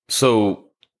So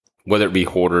whether it be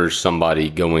hoarders, somebody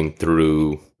going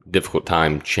through difficult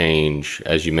time, change,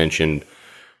 as you mentioned,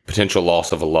 potential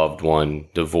loss of a loved one,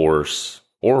 divorce,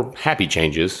 or happy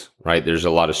changes, right? There's a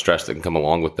lot of stress that can come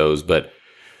along with those. But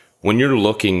when you're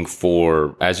looking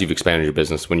for, as you've expanded your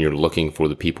business, when you're looking for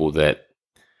the people that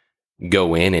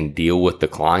go in and deal with the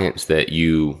clients that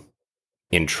you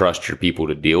entrust your people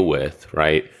to deal with,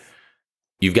 right?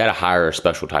 You've got to hire a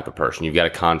special type of person. You've got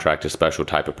to contract a special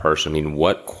type of person. I mean,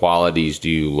 what qualities do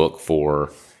you look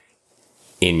for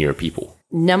in your people?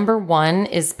 Number one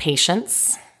is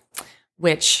patience,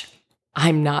 which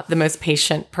I'm not the most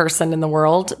patient person in the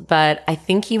world, but I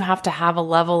think you have to have a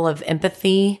level of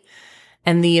empathy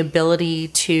and the ability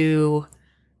to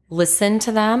listen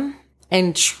to them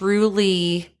and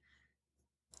truly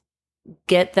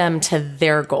get them to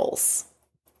their goals.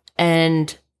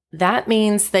 And that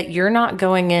means that you're not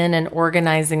going in and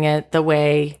organizing it the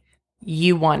way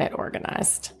you want it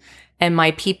organized. And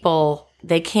my people,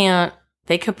 they can't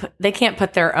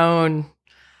put their own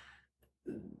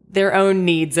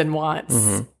needs and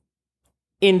wants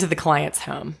into the client's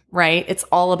home, right? It's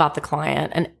all about the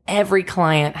client, and every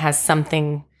client has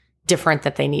something different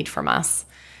that they need from us.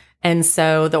 And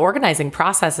so the organizing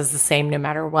process is the same no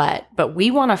matter what, but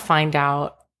we want to find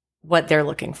out what they're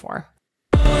looking for.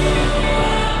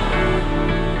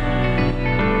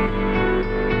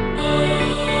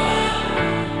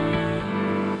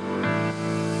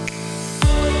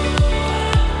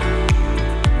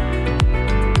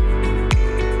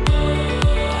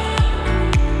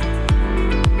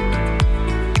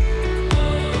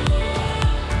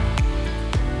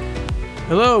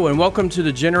 Hello, and welcome to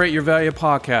the Generate Your Value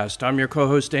podcast. I'm your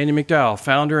co-host, Andy McDowell,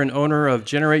 founder and owner of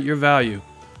Generate Your Value,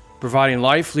 providing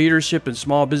life, leadership, and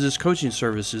small business coaching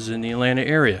services in the Atlanta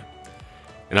area.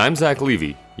 And I'm Zach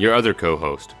Levy, your other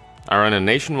co-host. I run a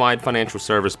nationwide financial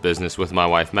service business with my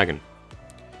wife, Megan.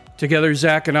 Together,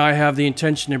 Zach and I have the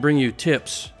intention to bring you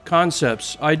tips,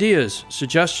 concepts, ideas,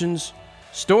 suggestions,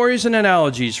 stories, and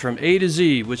analogies from A to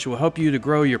Z, which will help you to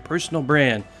grow your personal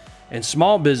brand and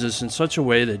small business in such a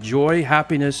way that joy,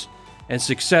 happiness, and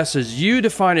success as you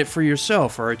define it for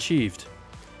yourself are achieved.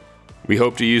 We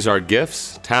hope to use our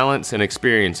gifts, talents, and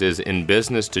experiences in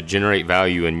business to generate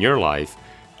value in your life.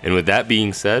 And with that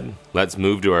being said, let's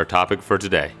move to our topic for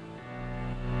today.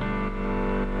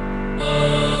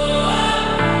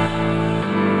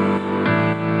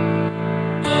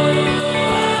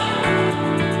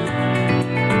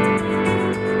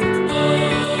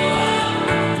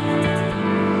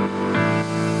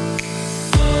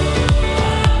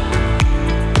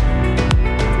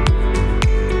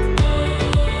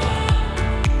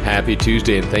 Happy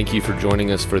Tuesday, and thank you for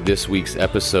joining us for this week's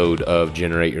episode of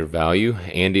Generate Your Value.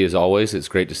 Andy, as always, it's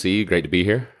great to see you. Great to be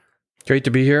here. Great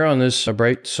to be here on this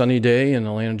bright, sunny day in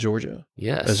Atlanta, Georgia.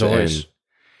 Yes. As always. And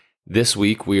this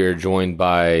week, we are joined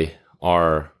by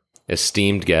our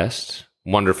esteemed guest,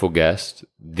 wonderful guest,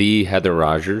 the Heather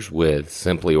Rogers with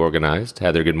Simply Organized.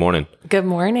 Heather, good morning. Good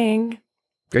morning.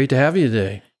 Great to have you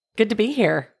today. Good to be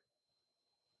here.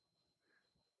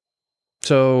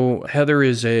 So Heather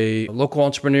is a local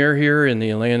entrepreneur here in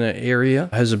the Atlanta area,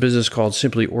 has a business called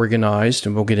Simply Organized,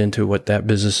 and we'll get into what that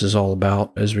business is all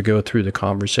about as we go through the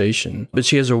conversation. But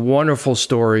she has a wonderful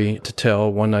story to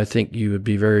tell, one I think you would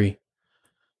be very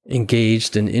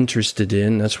engaged and interested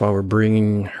in. That's why we're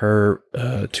bringing her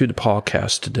to the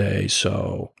podcast today.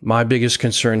 So my biggest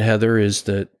concern, Heather, is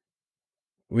that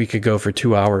we could go for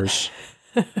 2 hours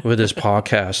with this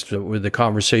podcast, with the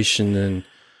conversation and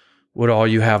what all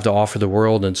you have to offer the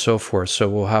world and so forth. So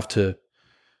we'll have to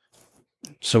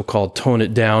so-called tone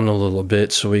it down a little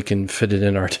bit so we can fit it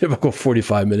in our typical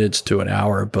 45 minutes to an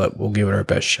hour, but we'll give it our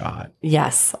best shot.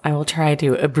 Yes, I will try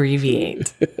to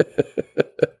abbreviate.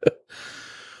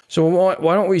 So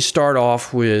why don't we start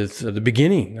off with the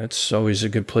beginning? That's always a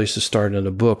good place to start in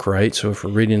a book, right? So if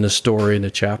we're reading the story in the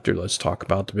chapter, let's talk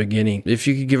about the beginning. If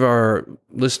you could give our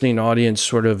listening audience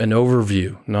sort of an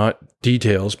overview, not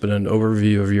details, but an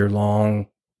overview of your long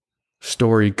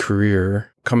storied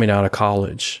career coming out of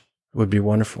college, would be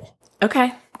wonderful.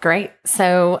 Okay, great.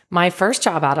 So my first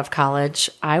job out of college,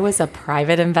 I was a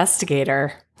private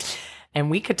investigator. And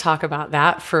we could talk about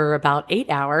that for about 8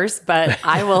 hours, but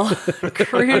I will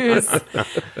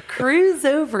cruise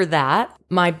over that.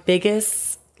 My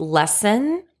biggest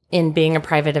lesson in being a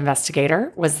private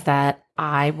investigator was that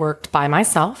I worked by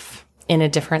myself in a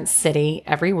different city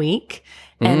every week.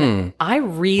 And I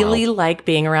really like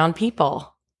being around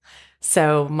people.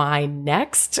 So my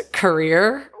next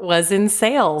career was in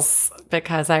sales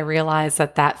because I realized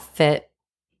that fit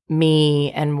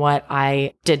me and what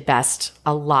I did best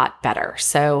a lot better.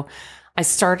 So I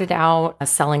started out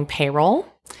selling payroll.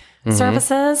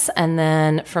 services. And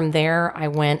then from there, I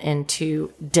went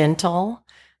into dental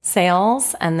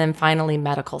sales and then finally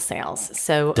medical sales.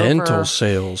 So Dental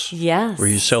sales. Yes. Were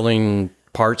you selling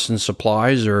parts and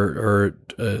supplies or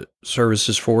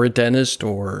services for a dentist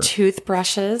or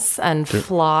toothbrushes and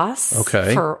floss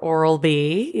for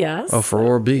Oral-B? Yes. Oh, for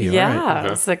Oral-B. Yeah.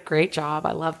 Right. It's a great job.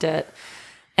 I loved it.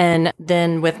 And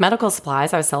then with medical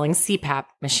supplies, I was selling CPAP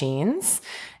machines,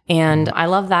 and I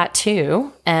love that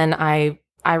too. And I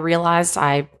realized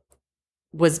I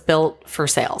was built for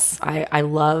sales. I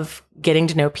love getting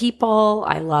to know people.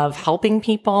 I love helping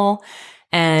people.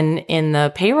 And in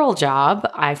the payroll job,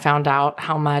 I found out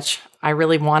how much I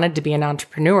really wanted to be an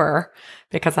entrepreneur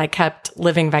because I kept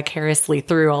living vicariously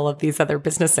through all of these other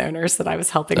business owners that I was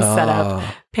helping set up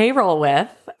payroll with.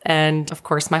 And of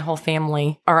course, my whole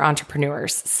family are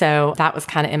entrepreneurs. So that was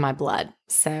kind of in my blood.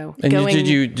 So and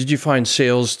did you find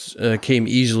sales came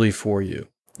easily for you?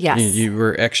 Yes. You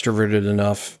were extroverted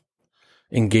enough,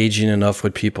 engaging enough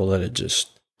with people that it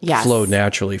just flowed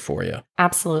naturally for you.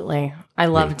 Absolutely. I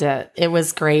loved it. It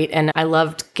was great. And I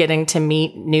loved getting to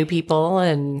meet new people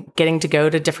and getting to go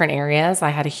to different areas. I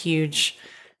had a huge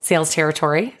sales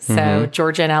territory. So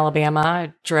Georgia and Alabama,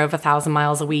 I drove 1,000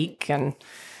 miles a week. And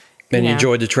you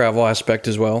enjoyed the travel aspect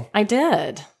as well? I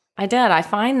did. I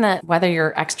find that whether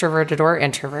you're extroverted or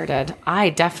introverted, I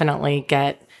definitely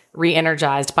get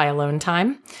re-energized by alone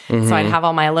time. So I'd have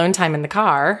all my alone time in the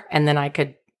car, and then I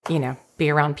could, be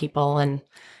around people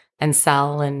and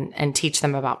sell and teach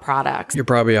them about products. You're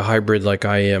probably a hybrid like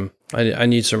I am. I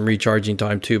need some recharging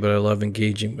time too, but I love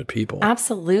engaging with people.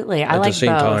 Absolutely. At the same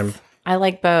time. I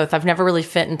like both. I've never really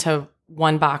fit into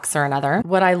one box or another.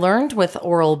 What I learned with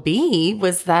Oral-B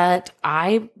was that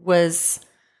I was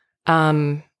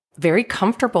very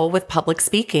comfortable with public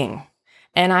speaking.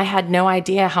 And I had no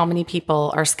idea how many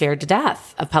people are scared to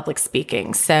death of public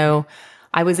speaking. So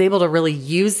I was able to really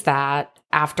use that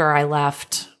after I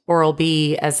left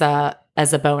Oral-B as a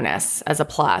bonus, as a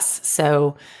plus.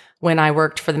 So when I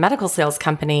worked for the medical sales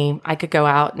company, I could go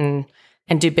out and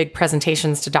do big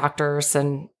presentations to doctors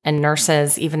and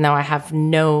nurses, even though I have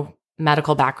no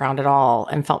medical background at all,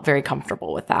 and felt very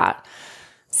comfortable with that.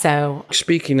 So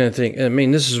speaking of things,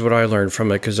 this is what I learned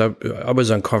from it, because I was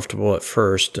uncomfortable at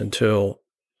first until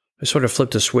I sort of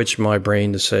flipped a switch in my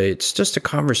brain to say, it's just a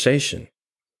conversation.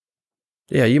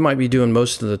 Yeah, you might be doing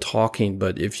most of the talking,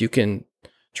 but if you can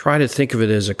try to think of it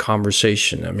as a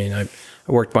conversation. I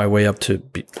worked my way up to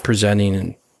presenting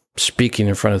and speaking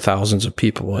in front of thousands of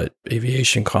people at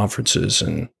aviation conferences,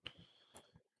 and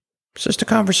it's just a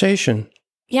conversation.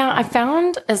 Yeah, I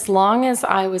found as long as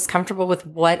I was comfortable with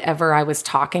whatever I was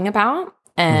talking about,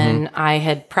 and I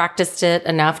had practiced it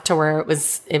enough to where it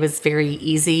was very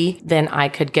easy, then I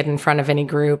could get in front of any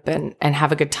group and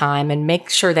have a good time and make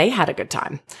sure they had a good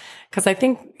time. Because I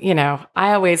think,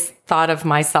 I always thought of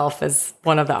myself as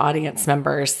one of the audience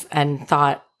members and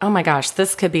thought, oh my gosh,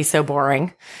 this could be so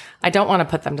boring. I don't want to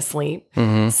put them to sleep.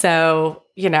 So,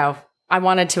 I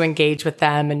wanted to engage with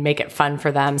them and make it fun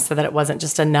for them so that it wasn't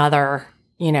just another,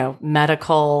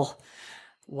 medical,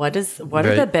 what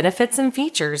are the benefits and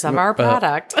features of our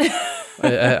product? I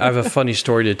have a funny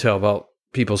story to tell about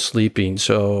people sleeping.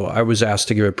 So I was asked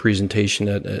to give a presentation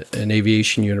at an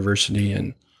aviation university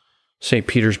in St.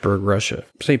 Petersburg, Russia.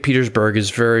 St. Petersburg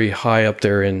is very high up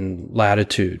there in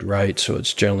latitude, right? So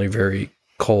it's generally very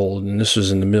cold. And this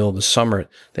was in the middle of the summer.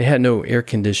 They had no air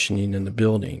conditioning in the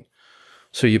building.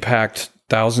 So you packed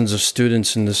thousands of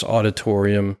students in this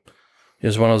auditorium. It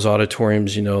was one of those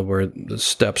auditoriums, where the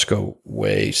steps go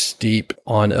way steep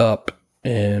on up.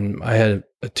 And I had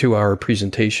a 2-hour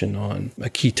presentation on a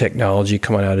key technology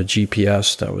coming out of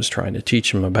GPS that I was trying to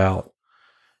teach them about.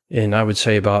 And I would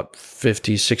say about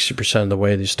 50, 60% of the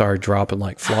way they started dropping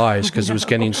like flies because it was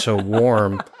getting so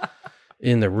warm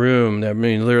in the room.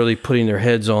 Literally putting their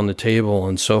heads on the table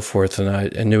and so forth. And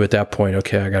I knew at that point,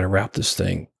 okay, I got to wrap this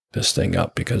thing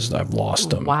up because I've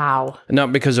lost them. Wow.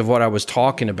 Not because of what I was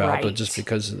talking about, but Right. just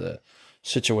because of the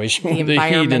situation, The the heat in the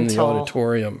environmental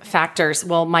auditorium. factors.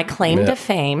 Well, my claim to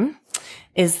fame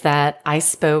is that I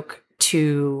spoke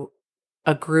to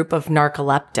a group of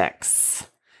narcoleptics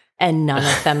and none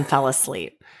of them fell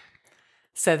asleep.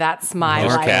 So that's my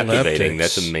That's life. captivating.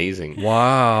 That's amazing.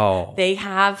 Wow. They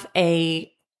have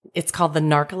it's called the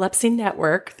Narcolepsy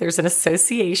Network. There's an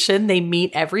association. They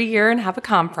meet every year and have a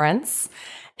conference.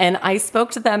 And I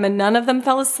spoke to them and none of them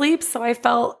fell asleep. So I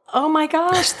felt, oh my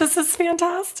gosh, this is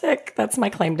fantastic. That's my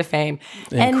claim to fame.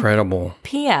 Incredible. And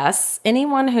P.S.,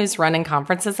 anyone who's running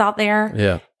conferences out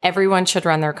there, everyone should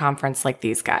run their conference like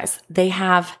these guys. They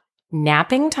have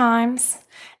napping times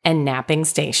and napping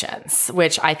stations,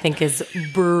 which I think is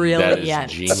brilliant. That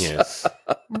is genius.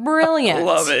 Brilliant.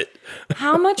 Love it.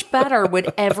 How much better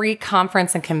would every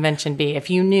conference and convention be if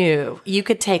you knew you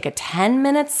could take a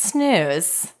 10-minute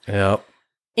snooze Yep.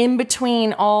 in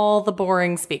between all the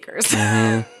boring speakers?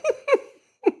 Mm-hmm.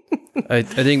 I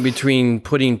think between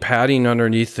putting padding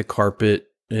underneath the carpet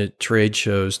at trade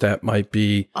shows, that might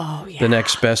be the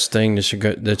next best thing that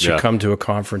should come to a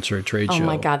conference or a trade show. Oh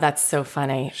my God, that's so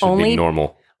funny. Should be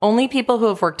normal. Only people who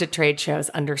have worked at trade shows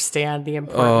understand the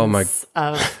importance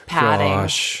of padding.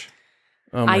 Gosh.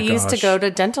 Oh my I used to go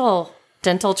to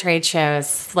dental trade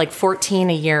shows, like 14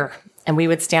 a year, and we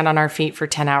would stand on our feet for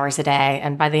 10 hours a day.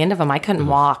 And by the end of them, I couldn't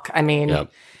walk. I mean,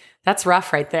 that's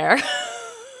rough right there.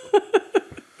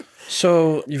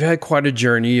 So you've had quite a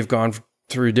journey. You've gone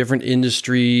through different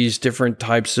industries, different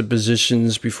types of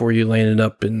positions before you landed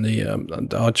up in the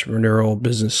entrepreneurial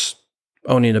business,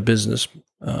 owning a business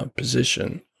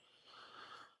position.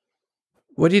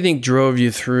 What do you think drove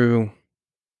you through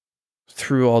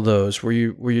all those? Were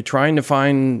you trying to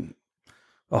find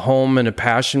a home and a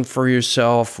passion for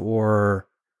yourself, or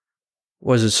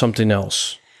was it something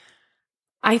else?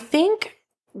 I think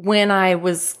when I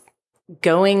was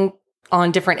going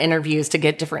on different interviews to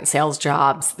get different sales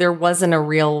jobs, there wasn't a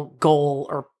real goal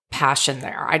or passion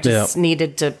there. I just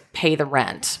needed to pay the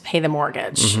rent, pay the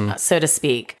mortgage, so to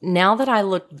speak. Now that I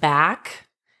look back,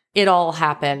 it all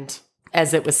happened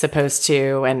as it was supposed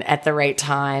to and at the right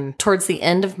time. Towards the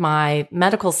end of my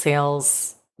medical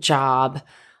sales job,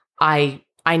 I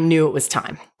knew it was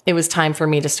time. It was time for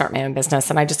me to start my own business,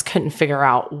 and I just couldn't figure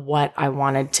out what I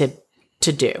wanted to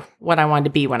do, what I wanted to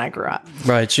be when I grew up.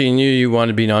 Right. So you knew you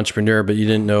wanted to be an entrepreneur, but you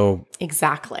didn't know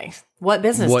exactly what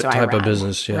business what do I type run, of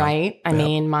business. Yeah. Right. I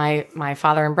mean, my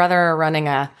father and brother are running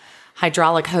a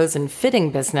hydraulic hose and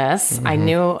fitting business. I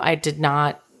knew I did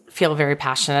not feel very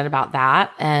passionate about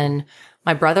that. And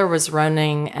my brother was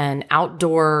running an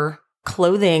outdoor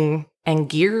clothing and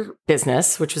gear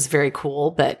business, which was very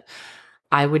cool, but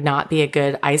I would not be a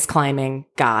good ice climbing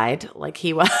guide like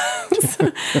he was.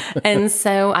 And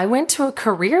so I went to a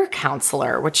career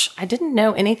counselor, which I didn't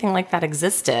know anything like that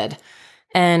existed.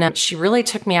 And she really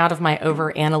took me out of my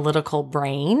over analytical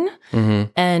brain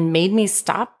and made me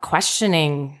stop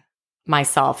questioning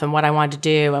myself and what I wanted to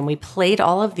do. And we played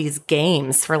all of these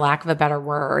games, for lack of a better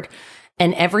word.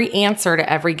 And every answer to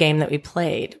every game that we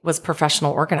played was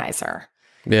professional organizer.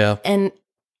 Yeah. And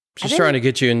she's trying to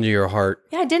get you into your heart.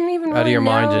 Yeah, I didn't even out of your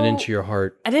mind and know- into your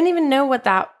heart. I didn't even know what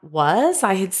that was.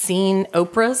 I had seen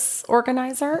Oprah's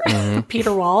organizer,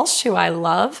 Peter Walsh, who I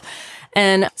love.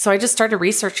 And so I just started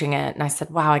researching it. And I said,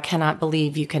 wow, I cannot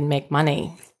believe you can make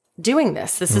money doing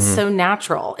this. This is so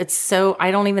natural. It's so,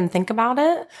 I don't even think about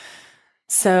it.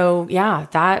 So yeah,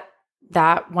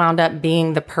 that wound up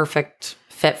being the perfect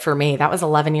fit for me. That was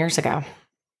 11 years ago.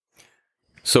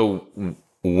 So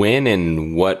when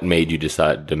and what made you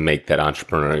decide to make that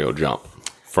entrepreneurial jump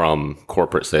from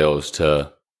corporate sales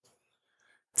to?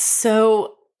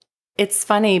 So it's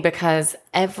funny because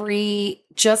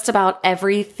just about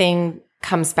everything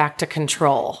comes back to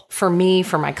control for me,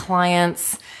 for my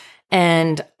clients.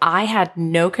 And I had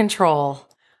no control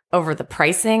over the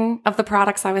pricing of the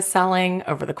products I was selling,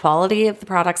 over the quality of the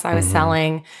products I was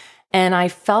selling. And I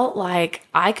felt like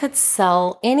I could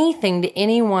sell anything to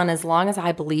anyone as long as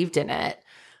I believed in it.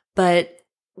 But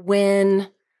when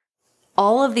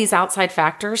all of these outside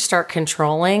factors start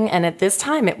controlling, and at this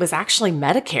time it was actually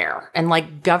Medicare and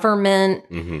like government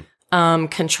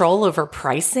control over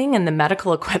pricing in the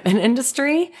medical equipment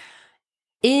industry,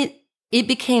 it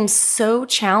became so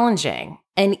challenging.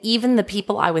 And even the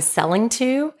people I was selling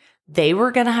to, they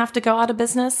were going to have to go out of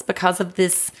business because of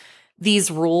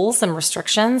these rules and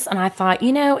restrictions. And I thought,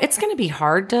 it's going to be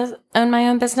hard to own my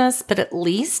own business, but at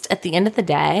least at the end of the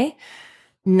day,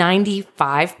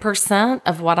 95%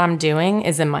 of what I'm doing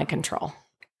is in my control.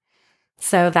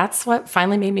 So that's what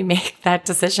finally made me make that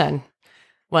decision,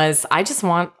 was I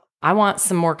want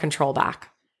some more control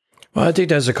back. Well, I think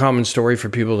that's a common story for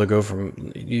people to go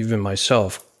from, even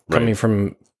myself, coming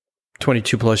from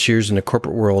 22 plus years in the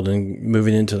corporate world and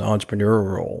moving into the entrepreneurial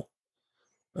role.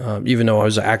 Even though I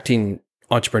was acting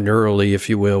entrepreneurially, if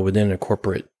you will, within a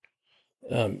corporate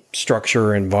structure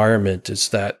or environment, it's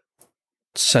that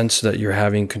sense that you're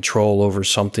having control over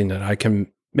something, that I can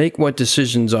make what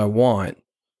decisions I want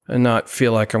and not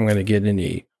feel like I'm going to get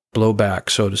any blowback,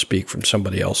 so to speak, from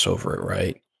somebody else over it,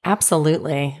 right?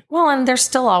 Absolutely. Well, and there's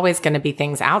still always going to be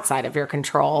things outside of your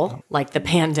control, like the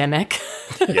pandemic.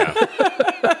 Yeah.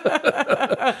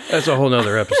 That's a whole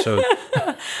nother episode.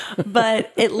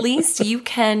 But at least you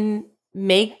can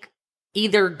make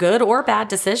either good or bad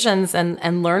decisions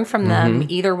and learn from them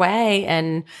either way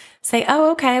and say,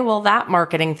 oh, okay, well, that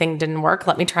marketing thing didn't work.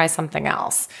 Let me try something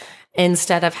else.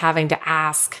 Instead of having to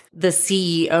ask the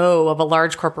CEO of a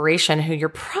large corporation who you're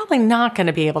probably not going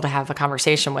to be able to have a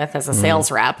conversation with as a sales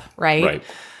rep, right? Right.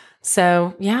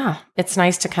 So yeah, it's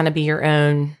nice to kind of be your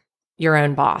own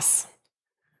boss.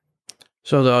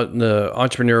 So the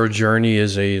entrepreneurial journey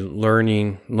is a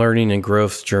learning and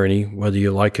growth journey, whether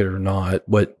you like it or not.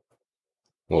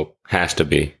 Well, has to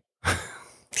be.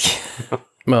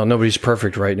 Well, nobody's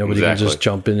perfect, right? Nobody Exactly. can just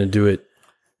jump in and do it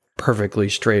perfectly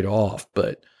straight off.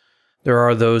 But there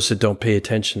are those that don't pay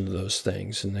attention to those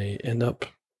things, and they end up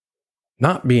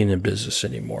not being in business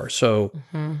anymore. So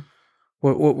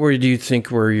what where do you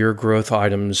think were your growth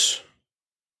items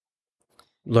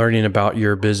learning about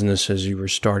your business as you were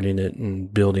starting it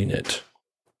and building it?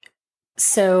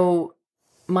 So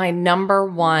my number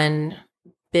one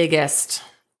biggest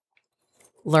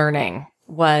learning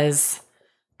was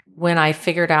when I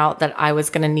figured out that I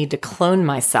was going to need to clone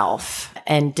myself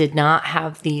and did not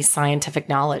have the scientific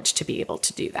knowledge to be able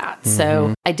to do that.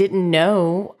 So I didn't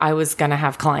know I was going to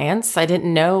have clients. I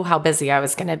didn't know how busy I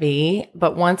was going to be.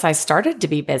 But once I started to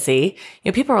be busy,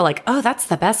 people were like, oh, that's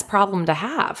the best problem to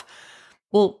have.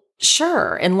 Well,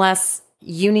 sure, unless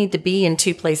you need to be in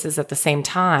two places at the same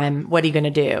time, what are you going to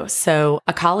do? So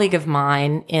a colleague of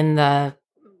mine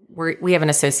we have an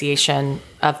association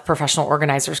of professional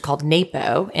organizers called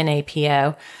NAPO,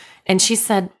 N-A-P-O. And she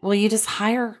said, well, you just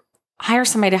hire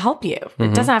somebody to help you.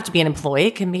 It doesn't have to be an employee.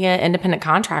 It can be an independent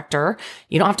contractor.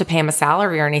 You don't have to pay them a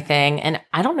salary or anything. And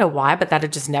I don't know why, but that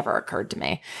had just never occurred to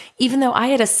me. Even though I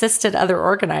had assisted other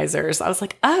organizers, I was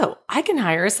like, oh, I can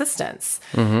hire assistants.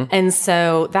 And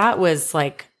so that was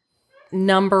like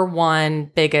number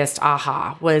one biggest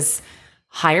aha was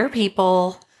hire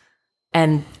people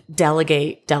and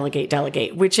delegate,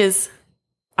 which is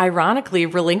ironically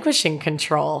relinquishing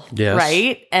control,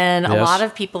 right? And a lot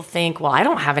of people think, well, I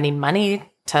don't have any money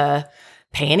to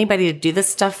pay anybody to do this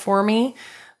stuff for me.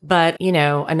 But,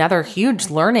 another huge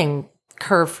learning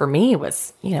curve for me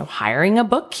was, hiring a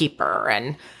bookkeeper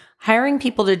and hiring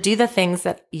people to do the things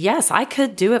that, yes, I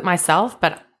could do it myself,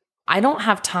 but I don't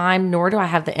have time, nor do I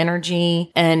have the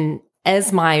energy. And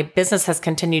as my business has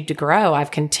continued to grow,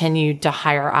 I've continued to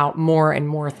hire out more and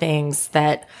more things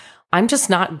that I'm just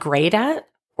not great at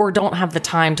or don't have the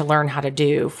time to learn how to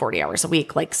do 40 hours a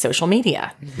week, like social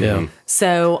media. Yeah.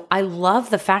 So I love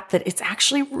the fact that it's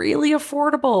actually really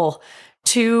affordable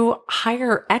to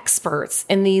hire experts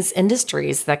in these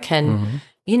industries that can,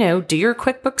 do your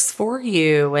QuickBooks for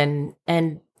you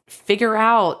and figure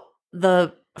out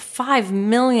the 5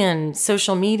 million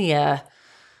social media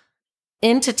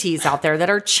entities out there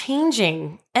that are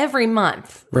changing every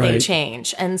month. They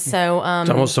change. And so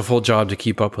It's almost a full job to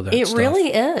keep up with that it stuff.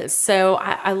 really is. So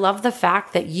I love the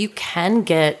fact that you can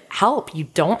get help. You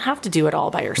don't have to do it all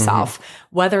by yourself,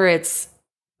 whether it's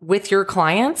with your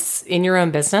clients in your own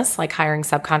business, like hiring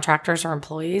subcontractors or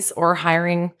employees, or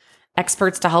hiring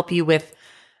experts to help you with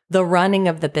the running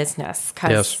of the business.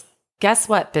 Because guess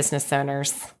what, business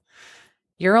owners?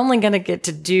 You're only going to get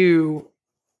to do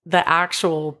the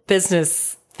actual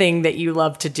business thing that you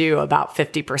love to do about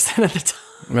 50% of the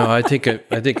time. No, I think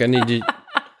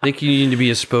you need to be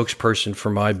a spokesperson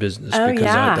for my business because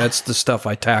that's the stuff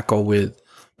I tackle with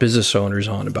business owners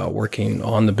on about working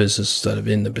on the business instead of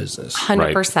in the business.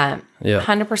 100%. Yeah.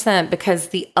 100%. Because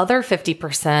the other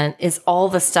 50% is all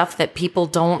the stuff that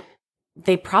people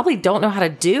they probably don't know how to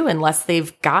do unless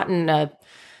they've gotten a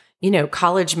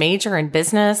college major in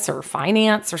business or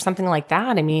finance or something like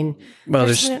that. I mean,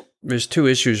 well, there's two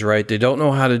issues, right? They don't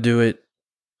know how to do it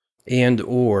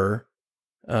or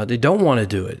they don't want to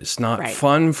do it. It's not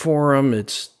fun for them.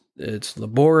 It's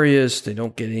laborious. They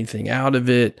don't get anything out of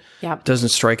it. It doesn't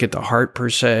strike at the heart per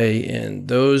se. And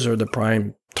those are the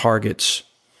prime targets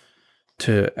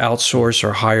to outsource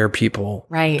or hire people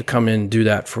to come in and do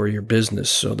that for your business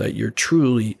so that you're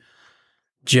truly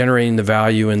generating the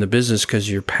value in the business because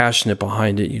you're passionate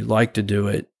behind it. You like to do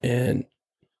it, and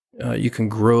you can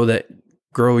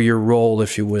grow your role,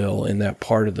 if you will, in that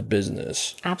part of the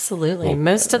business. Absolutely. Well,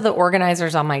 most of the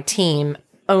organizers on my team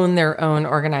own their own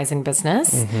organizing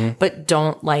business, but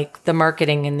don't like the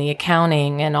marketing and the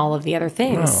accounting and all of the other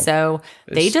things. No, so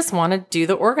they just want to do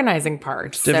the organizing part.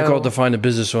 It's difficult to find a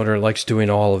business owner that likes doing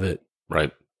all of it.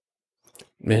 Right.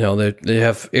 They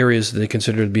have areas that they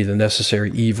consider to be the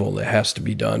necessary evil that has to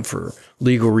be done for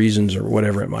legal reasons or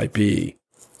whatever it might be.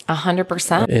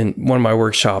 100%. And one of my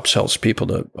workshops helps people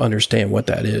to understand what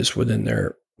that is within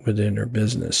their within their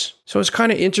business. So it's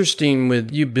kind of interesting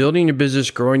with you building your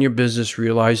business, growing your business,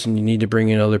 realizing you need to bring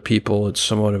in other people. It's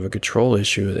somewhat of a control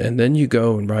issue. And then you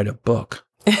go and write a book.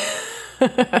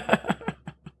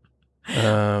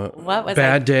 What was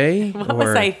bad day? What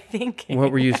was I thinking?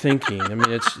 What were you thinking? I mean,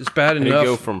 it's bad You go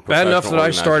enough. from Bad enough that I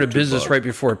professional started organizer to business book. right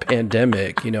before a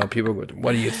pandemic. People go,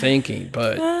 "What are you thinking?"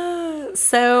 But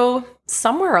So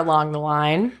somewhere along the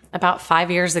line, about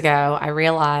 5 years ago, I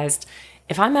realized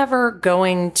if I'm ever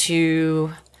going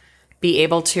to be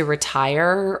able to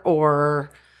retire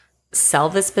or sell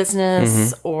this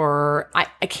business, or I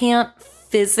can't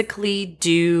physically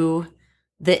do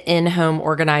the in-home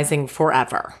organizing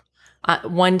forever.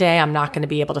 One day I'm not going to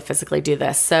be able to physically do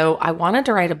this. So I wanted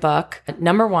to write a book,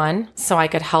 number one, so I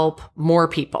could help more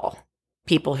people.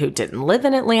 People who didn't live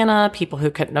in Atlanta, people who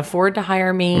couldn't afford to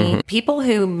hire me, people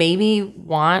who maybe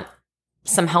want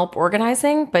some help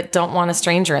organizing, but don't want a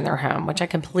stranger in their home, which I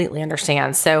completely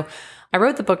understand. So I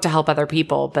wrote the book to help other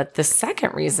people. But the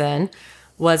second reason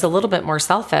was a little bit more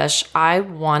selfish. I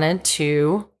wanted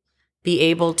to be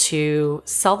able to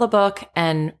sell the book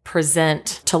and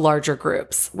present to larger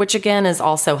groups, which again is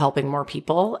also helping more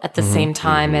people at the same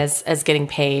time as getting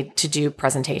paid to do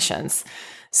presentations.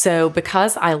 So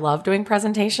because I love doing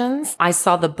presentations, I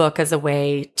saw the book as a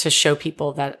way to show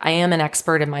people that I am an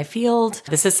expert in my field.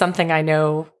 This is something I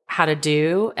know how to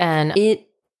do. And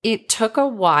it took a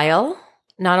while,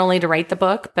 not only to write the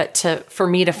book, but for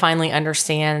me to finally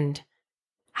understand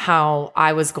how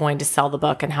I was going to sell the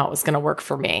book and how it was going to work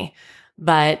for me.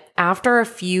 But after a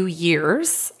few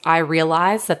years, I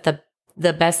realized that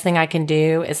the best thing I can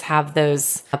do is have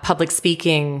those public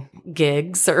speaking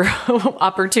gigs or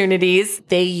opportunities.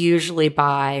 They usually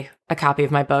buy a copy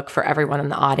of my book for everyone in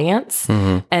the audience.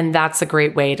 And that's a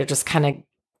great way to just kind of,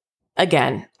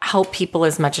 again, help people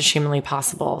as much as humanly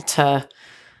possible to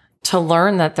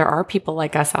learn that there are people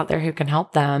like us out there who can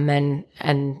help them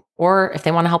and or if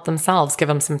they want to help themselves, give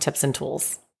them some tips and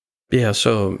tools. yeah,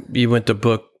 so you went the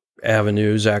book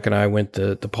avenue. Zach and I went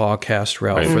the podcast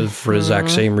route for the exact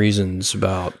same reasons.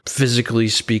 About physically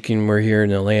speaking, we're here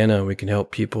in Atlanta. We can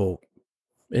help people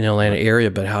in the Atlanta area,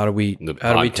 but how do we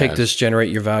take this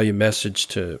generate your value message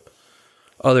to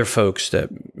other folks that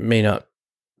may not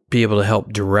be able to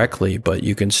help directly, but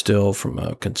you can still, from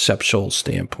a conceptual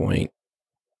standpoint,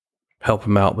 help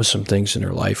them out with some things in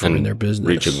their life or in their business.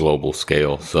 Reach a global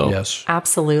scale. So yes.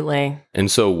 Absolutely. And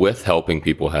so with helping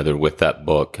people, Heather, with that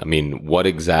book, I mean, what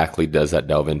exactly does that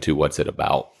delve into? What's it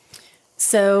about?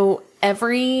 So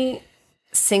every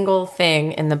single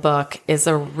thing in the book is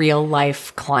a real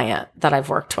life client that I've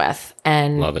worked with.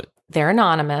 And Love it. they're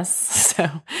anonymous. So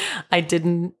I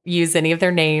didn't use any of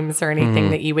their names or anything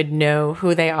that you would know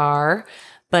who they are,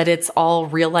 but it's all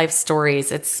real life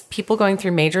stories. It's people going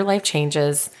through major life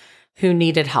changes who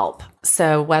needed help.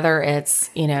 So whether it's,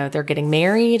 they're getting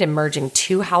married and merging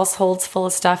two households full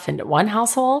of stuff into one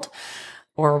household,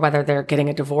 or whether they're getting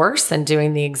a divorce and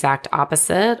doing the exact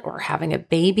opposite, or having a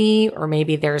baby, or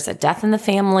maybe there's a death in the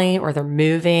family, or they're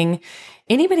moving.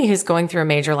 Anybody who's going through a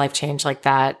major life change like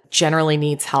that generally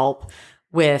needs help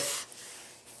with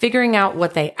figuring out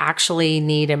what they actually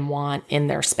need and want in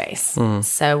their space.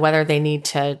 So whether they need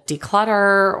to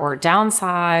declutter or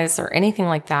downsize or anything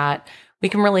like that, we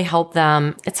can really help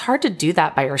them. It's hard to do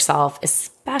that by yourself,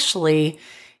 especially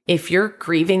if you're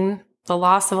grieving the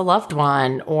loss of a loved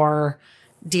one or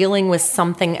dealing with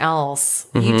something else.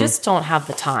 You just don't have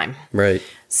the time. Right.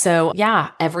 So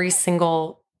yeah, every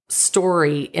single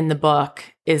story in the book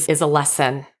is a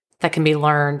lesson that can be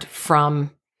learned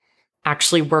from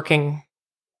actually working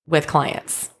with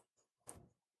clients.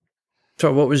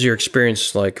 So what was your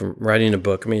experience like writing a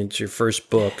book? I mean, it's your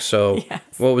first book. So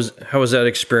Yes. how was that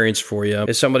experience for you?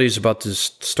 As somebody who's about to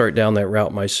start down that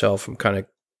route myself, I'm kind of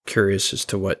curious as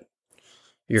to what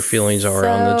your feelings are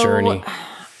on the journey.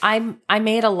 I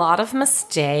made a lot of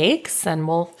mistakes, and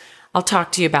I'll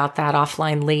talk to you about that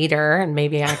offline later, and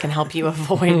maybe I can help you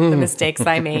avoid the mistakes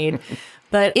I made.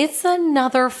 But it's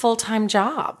another full-time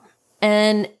job,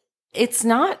 and it's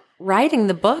not writing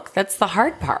the book that's the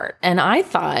hard part. And I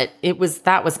thought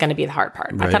that was going to be the hard part.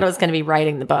 Right. I thought it was going to be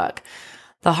writing the book.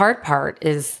 The hard part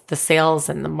is the sales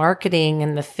and the marketing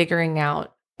and the figuring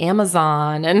out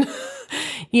Amazon and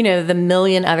the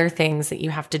million other things that you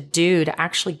have to do to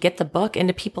actually get the book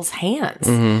into people's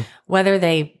hands, whether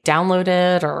they download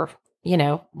it or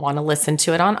want to listen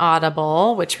to it on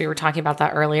Audible, which we were talking about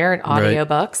that earlier, and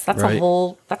audiobooks.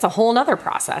 That's a whole nother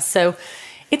process. So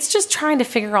it's just trying to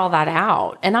figure all that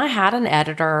out. And I had an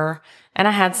editor and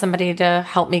I had somebody to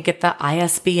help me get the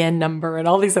ISBN number and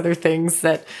all these other things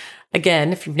that,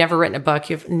 again, if you've never written a book,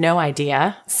 you have no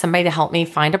idea. Somebody to help me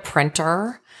find a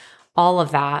printer. all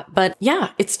of that. But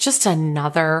yeah, it's just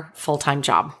another full-time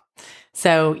job.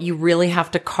 So you really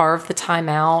have to carve the time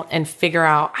out and figure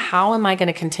out, how am I going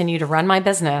to continue to run my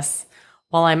business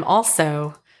while I'm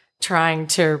also trying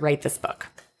to write this book?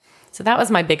 So that was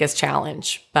my biggest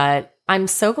challenge, but I'm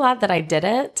so glad that I did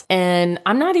it. And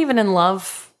I'm not even in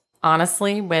love,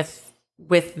 honestly, with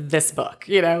this book.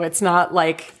 It's not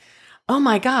like, oh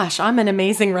my gosh, I'm an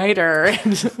amazing writer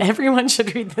and everyone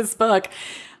should read this book.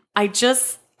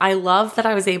 I love that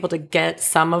I was able to get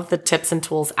some of the tips and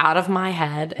tools out of my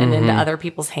head and into other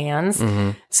people's hands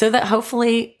so that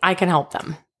hopefully I can help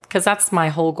them, because that's my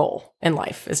whole goal in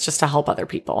life, is just to help other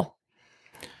people.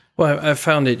 Well, I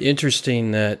found it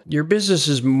interesting that your business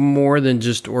is more than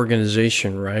just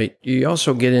organization, right? You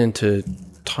also get into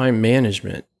time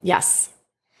management. Yes.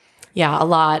 Yeah, a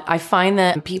lot. I find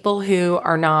that people who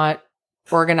are not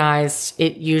organized,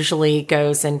 it usually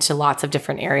goes into lots of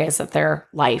different areas of their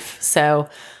life. So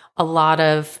a lot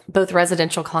of both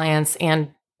residential clients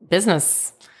and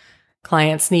business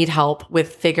clients need help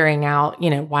with figuring out,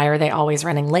 why are they always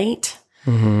running late?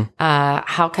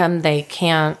 How come they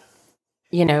can't,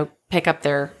 pick up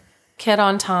their kid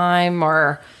on time,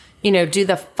 or, do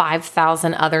the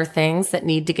 5,000 other things that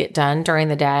need to get done during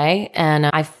the day. And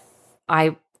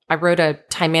I wrote a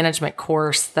time management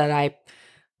course that I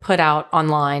put out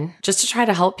online just to try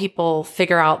to help people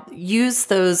figure out, use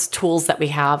those tools that we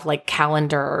have, like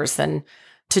calendars and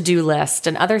to-do list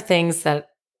and other things that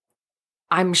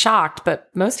I'm shocked, but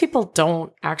most people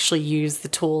don't actually use the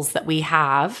tools that we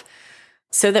have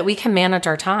so that we can manage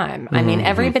our time. I mean,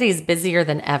 everybody's busier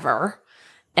than ever,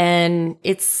 and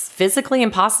it's physically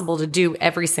impossible to do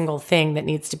every single thing that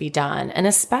needs to be done. And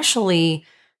especially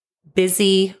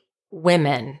busy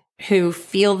women who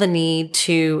feel the need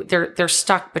to, they're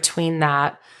stuck between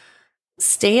that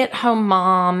stay-at-home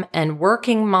mom and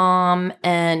working mom,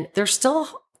 and they're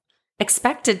still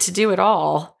expected to do it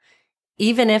all.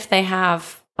 Even if they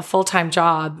have a full-time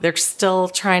job, they're still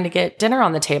trying to get dinner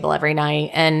on the table every night.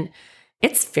 And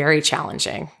it's very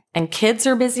challenging. And kids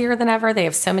are busier than ever. They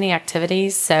have so many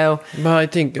activities. So, well, I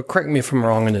think, correct me if I'm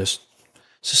wrong on this,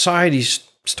 society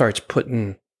starts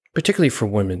putting, particularly for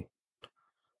women,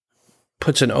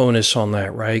 puts an onus on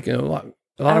that, right? A lot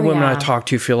of women I talk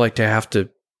to feel like they have to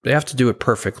do it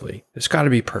perfectly. It's got to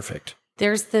be perfect.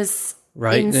 There's this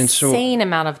right? insane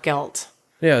amount of guilt.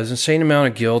 Yeah, there's an insane amount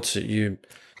of guilt that you,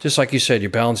 just like you said,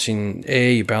 you're balancing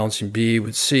A, you're balancing B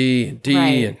with C and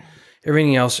D and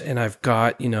everything else. And I've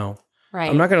got, I'm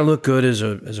not going to look good as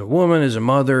a woman, as a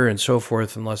mother and so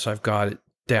forth, unless I've got it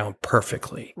down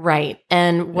perfectly. Right.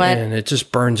 And it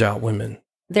just burns out women.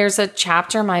 There's a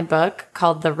chapter in my book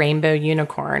called The Rainbow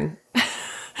Unicorn.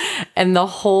 And the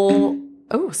whole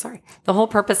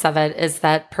purpose of it is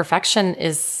that perfection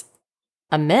is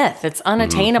a myth. It's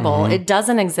unattainable. It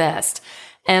doesn't exist.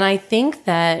 And I think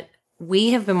that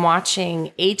we have been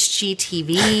watching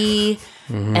HGTV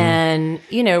and,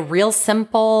 Real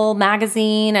Simple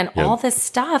magazine and all this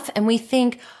stuff. And we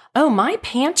think, oh, my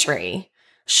pantry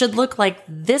should look like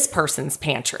this person's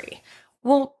pantry.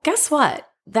 Well, guess what?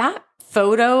 That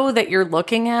photo that you're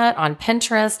looking at on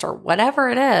Pinterest or whatever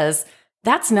it is,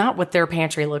 that's not what their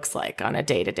pantry looks like on a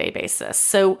day-to-day basis.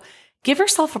 So give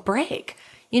yourself a break.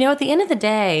 At the end of the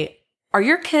day, are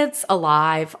your kids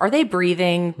alive? Are they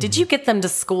breathing? Did you get them to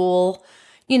school?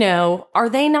 Are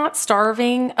they not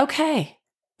starving? Okay,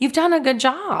 you've done a good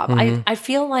job. I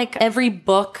feel like every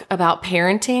book about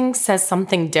parenting says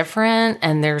something different,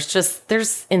 and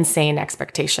there's insane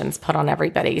expectations put on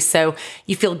everybody. So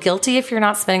you feel guilty if you're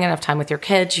not spending enough time with your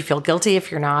kids. You feel guilty if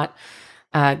you're not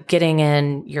getting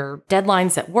in your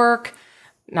deadlines at work,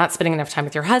 not spending enough time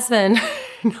with your husband.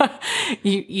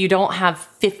 You don't have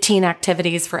 15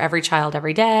 activities for every child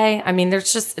every day. I mean,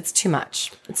 it's too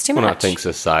much. It's too much. I think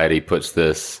society puts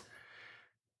this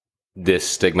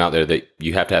stigma out there that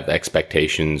you have to have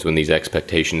expectations when these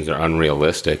expectations are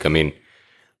unrealistic. I mean,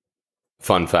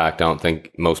 fun fact, I don't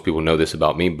think most people know this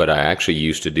about me, but I actually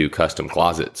used to do custom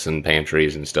closets and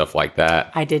pantries and stuff like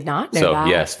that. I did not know So that.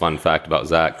 yes, fun fact about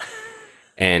Zach.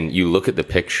 And you look at the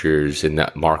pictures in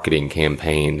the marketing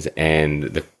campaigns and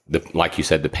the like you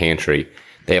said, the pantry,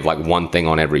 they have like one thing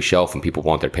on every shelf and people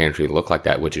want their pantry to look like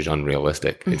that, which is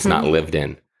unrealistic. It's not lived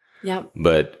in. Yep.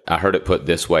 But I heard it put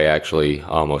this way, actually.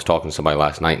 I was talking to somebody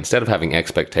last night. Instead of having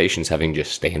expectations, having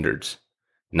just standards,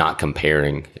 not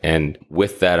comparing. And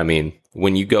with that, I mean,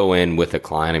 when you go in with a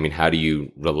client, I mean, how do you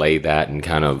relay that and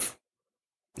kind of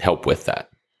help with that?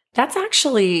 That's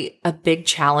actually a big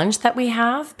challenge that we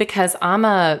have, because I'm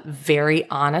a very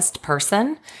honest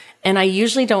person and I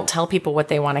usually don't tell people what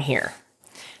they want to hear.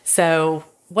 So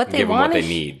what they give them want what they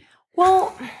need.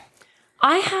 Well,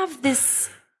 I have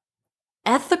this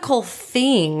ethical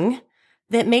thing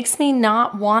that makes me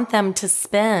not want them to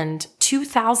spend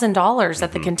 $2,000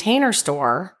 at the container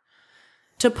store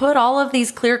to put all of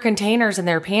these clear containers in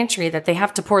their pantry that they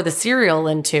have to pour the cereal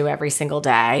into every single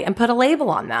day and put a label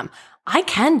on them. I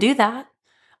can do that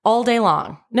all day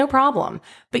long, no problem.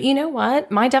 But you know what?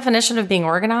 My definition of being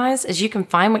organized is you can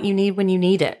find what you need when you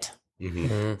need it.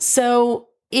 Mm-hmm. So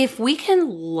if we can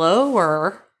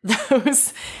lower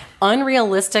those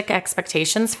unrealistic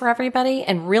expectations for everybody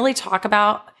and really talk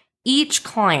about each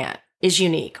client is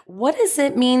unique. What does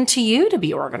it mean to you to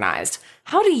be organized?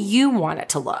 How do you want it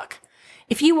to look?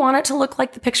 If you want it to look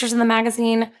like the pictures in the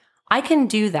magazine, I can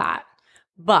do that.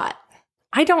 But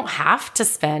I don't have to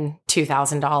spend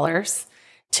 $2,000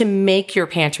 to make your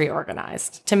pantry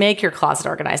organized, to make your closet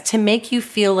organized, to make you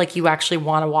feel like you actually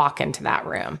want to walk into that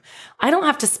room. I don't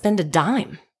have to spend a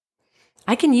dime.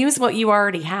 I can use what you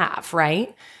already have,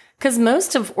 right? Because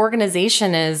most of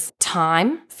organization is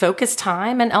time, focus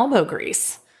time, and elbow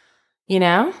grease. You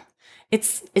know,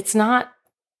 it's not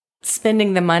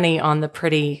spending the money on the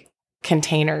pretty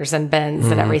containers and bins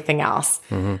and everything else.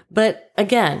 But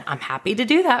again, I'm happy to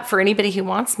do that for anybody who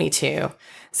wants me to.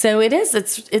 So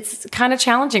it's kind of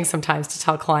challenging sometimes to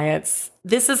tell clients,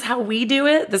 this is how we do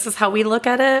it. This is how we look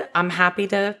at it. I'm happy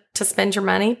to spend your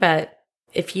money, but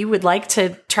if you would like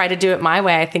to try to do it my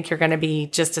way, I think you're going to be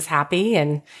just as happy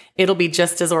and it'll be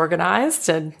just as organized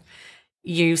and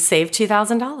you save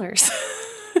 $2,000.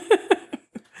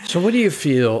 So what do you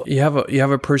feel? You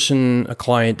have a person, a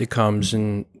client that comes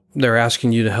and they're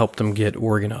asking you to help them get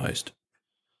organized.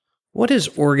 What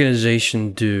does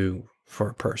organization do for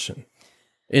a person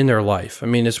in their life? I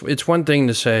mean, it's one thing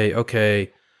to say,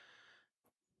 okay,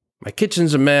 my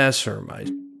kitchen's a mess or my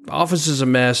office is a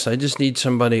mess. I just need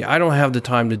somebody. I don't have the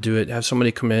time to do it. Have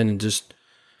somebody come in and just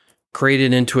create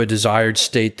it into a desired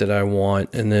state that I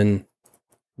want. And then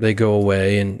they go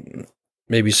away and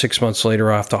maybe 6 months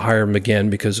later I have to hire them again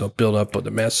because they'll build up with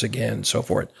the mess again and so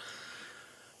forth.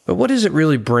 But what does it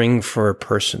really bring for a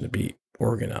person to be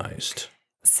organized?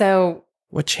 So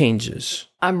what changes?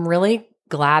 I'm really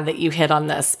glad that you hit on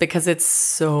this because it's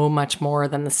so much more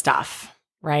than the stuff,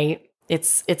 right?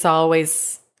 It's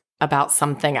always about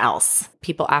something else.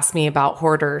 People ask me about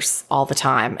hoarders all the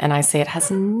time, and I say it has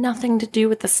nothing to do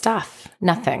with the stuff,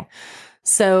 nothing.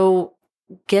 So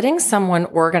getting someone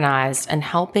organized and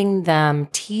helping them,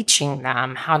 teaching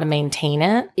them how to maintain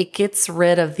it, it gets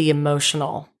rid of the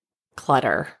emotional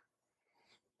clutter,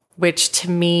 which to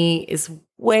me is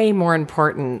way more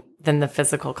important than the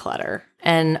physical clutter.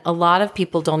 And a lot of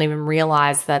people don't even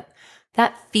realize that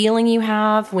feeling you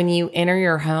have when you enter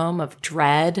your home of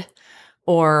dread,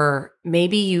 or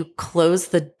maybe you close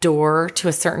the door to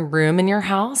a certain room in your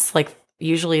house, like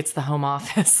usually it's the home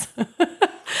office.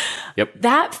 Yep.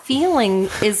 That feeling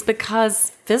is because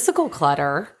physical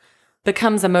clutter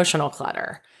becomes emotional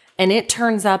clutter. And it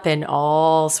turns up in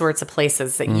all sorts of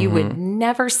places that you would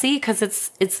never see because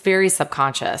it's very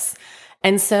subconscious.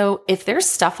 And so if there's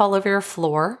stuff all over your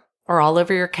floor or all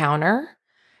over your counter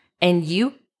and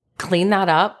you clean that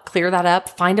up, clear that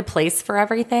up, find a place for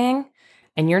everything,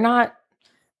 and you're not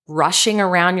rushing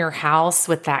around your house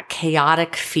with that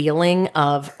chaotic feeling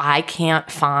of, I can't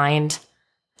find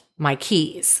my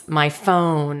keys, my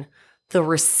phone, the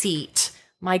receipt,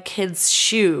 my kid's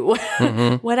shoe,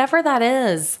 whatever that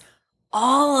is,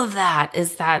 all of that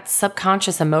is that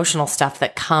subconscious emotional stuff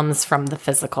that comes from the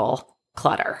physical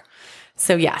clutter.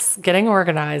 So yes, getting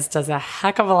organized does a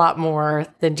heck of a lot more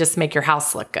than just make your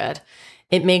house look good.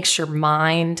 It makes your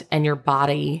mind and your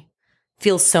body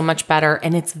feel so much better.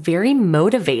 And it's very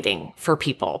motivating for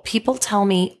people. People tell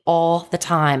me all the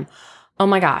time, oh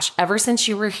my gosh, ever since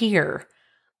you were here,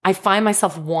 I find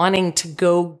myself wanting to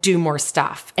go do more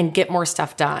stuff and get more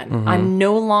stuff done. I'm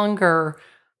no longer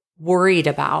worried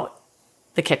about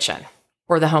the kitchen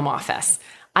or the home office.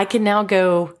 I can now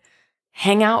go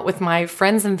hang out with my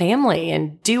friends and family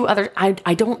and do other,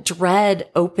 I don't dread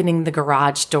opening the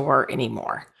garage door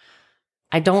anymore.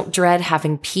 I don't dread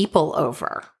having people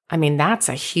over. I mean, that's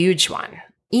a huge one.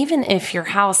 Even if your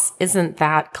house isn't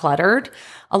that cluttered,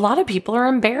 a lot of people are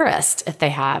embarrassed if they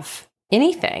have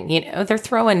anything. You know, they're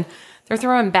throwing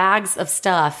bags of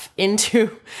stuff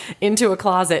into a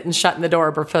closet and shutting the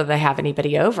door before they have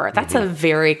anybody over. That's a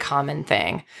very common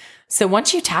thing. So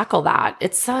once you tackle that,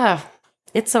 it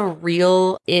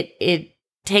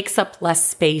takes up less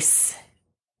space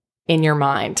in your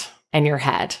mind and your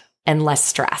head and less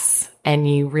stress, and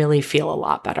you really feel a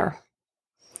lot better.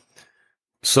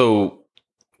 So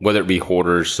whether it be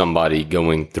hoarders, somebody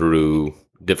going through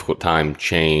difficult time,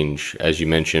 change, as you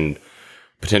mentioned,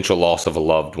 potential loss of a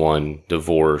loved one,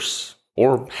 divorce,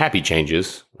 or happy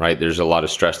changes, right? There's a lot of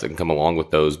stress that can come along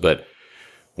with those. But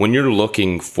when you're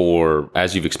looking for,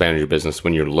 as you've expanded your business,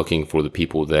 when you're looking for the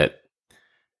people that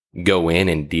go in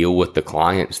and deal with the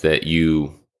clients that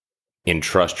you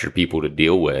entrust your people to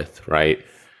deal with, right?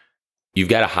 You've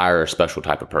got to hire a special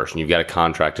type of person. You've got to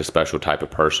contract a special type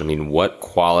of person. I mean, what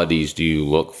qualities do you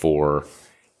look for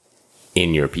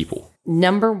in your people?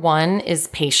 Number one is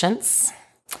patience,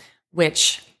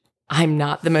 which I'm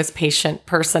not the most patient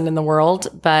person in the world,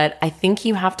 but I think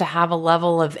you have to have a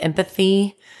level of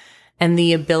empathy and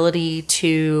the ability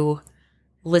to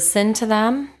listen to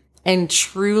them and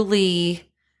truly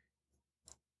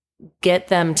get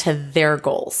them to their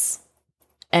goals.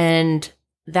 And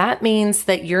that means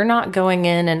that you're not going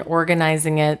in and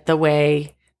organizing it the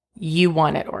way you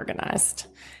want it organized.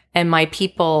 And my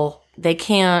people, they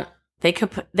can't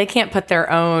put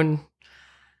their own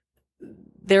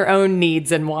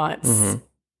needs and wants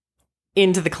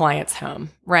into the client's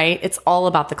home, right? It's all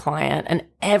about the client, and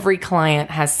every client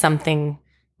has something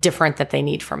different that they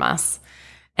need from us.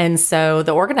 And so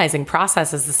the organizing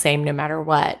process is the same no matter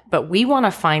what, but we want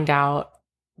to find out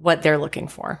what they're looking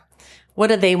for. What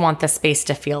do they want the space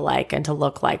to feel like and to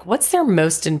look like? What's their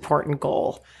most important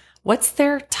goal? What's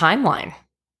their timeline?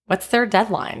 What's their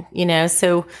deadline?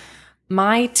 So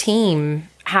my team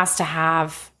has to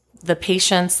have the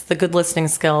patience, the good listening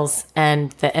skills,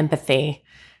 and the empathy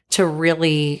to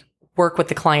really work with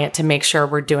the client to make sure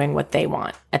we're doing what they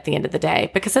want at the end of the day,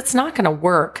 because it's not going to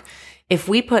work if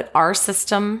we put our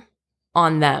system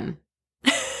on them.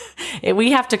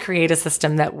 We have to create a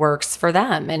system that works for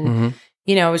them. And,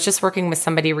 I was just working with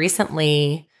somebody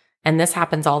recently, and this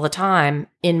happens all the time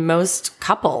in most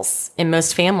couples, in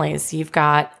most families. You've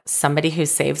got somebody who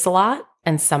saves a lot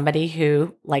and somebody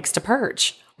who likes to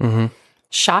purge.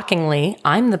 Shockingly,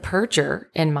 I'm the purger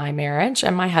in my marriage,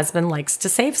 and my husband likes to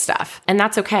save stuff, and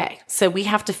that's okay. So we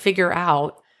have to figure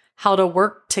out how to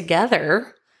work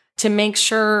together to make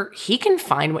sure he can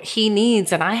find what he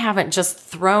needs, and I haven't just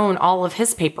thrown all of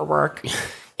his paperwork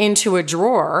into a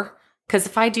drawer, because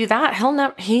if I do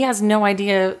that, he has no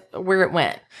idea where it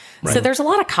went. Right. So there's a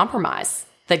lot of compromise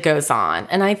that goes on,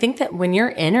 and I think that when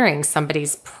you're entering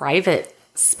somebody's private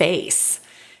space,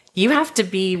 you have to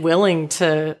be willing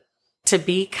to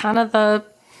be kind of the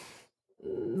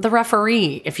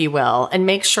referee, if you will, and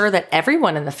make sure that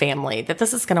everyone in the family, that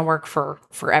this is going to work for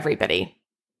everybody.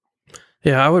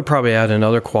 Yeah, I would probably add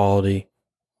another quality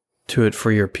to it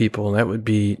for your people, and that would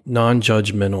be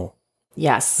non-judgmental.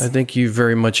 Yes. I think you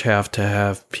very much have to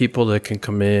have people that can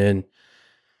come in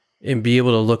and be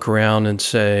able to look around and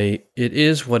say, it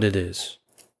is what it is.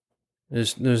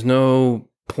 There's no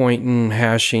point in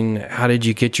hashing, how did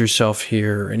you get yourself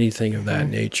here, or anything of that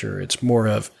nature. It's more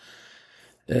of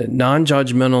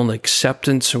non-judgmental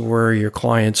acceptance of where your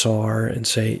clients are and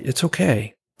say, it's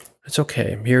okay. It's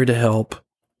okay. I'm here to help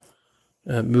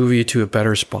move you to a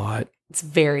better spot. It's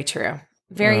very true.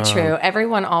 Very true.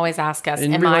 Everyone always asks us,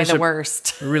 am I the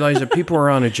worst? I realize that people are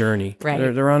on a journey. Right.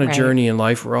 They're on a journey in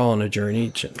life. We're all on a journey.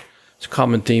 It's a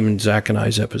common theme in Zach and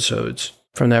I's episodes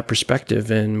from that perspective.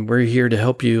 And we're here to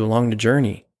help you along the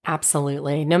journey.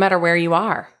 Absolutely. No matter where you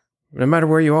are. No matter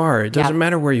where you are. It doesn't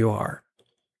matter where you are.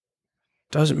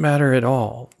 It doesn't matter at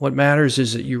all. What matters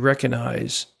is that you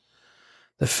recognize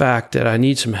the fact that I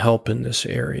need some help in this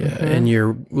area, and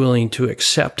you're willing to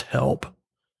accept help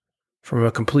from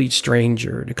a complete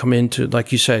stranger to come into,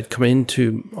 like you said, come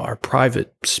into our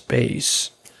private space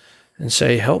and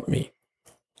say, help me.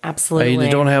 Absolutely. I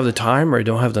either don't have the time or I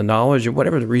don't have the knowledge or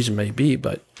whatever the reason may be,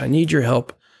 but I need your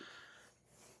help.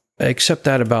 I accept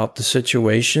that about the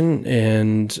situation,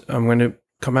 and I'm going to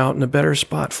come out in a better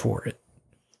spot for it.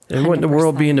 And 100%. Wouldn't the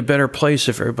world be in a better place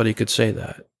if everybody could say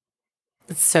that?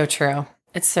 It's so true.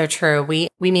 It's so true. We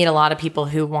meet a lot of people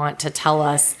who want to tell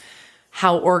us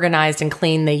how organized and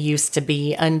clean they used to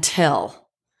be until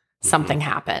something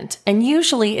happened. And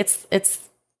usually it's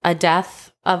a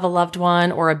death of a loved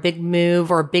one, or a big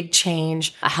move, or a big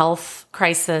change, a health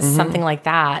crisis, something like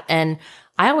that. And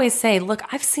I always say, look,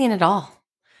 I've seen it all.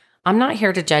 I'm not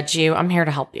here to judge you. I'm here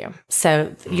to help you.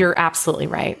 So you're absolutely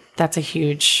right. That's a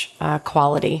huge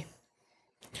quality.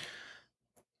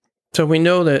 So we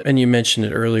know that, and you mentioned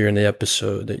it earlier in the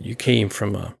episode, that you came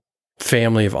from a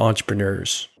family of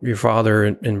entrepreneurs. Your father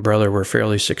and brother were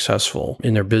fairly successful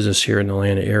in their business here in the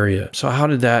Atlanta area. So how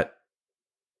did that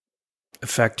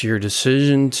affect your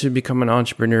decision to become an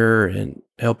entrepreneur and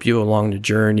help you along the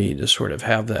journey to sort of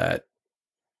have that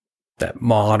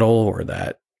model, or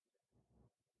that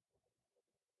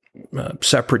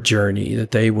separate journey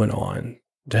that they went on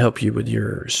to help you with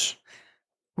yours?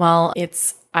 Well,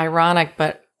 it's ironic,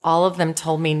 but all of them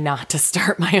told me not to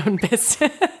start my own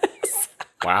business.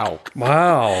 Wow.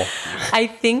 Wow. I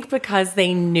think because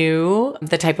they knew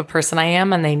the type of person I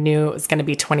am and they knew it was going to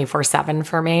be 24/7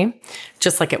 for me,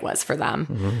 just like it was for them.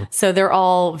 Mm-hmm. So they're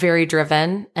all very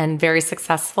driven and very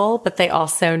successful, but they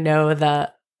also know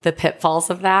the pitfalls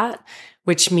of that,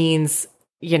 which means,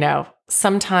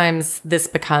 sometimes this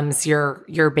becomes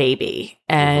your baby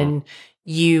and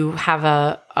you have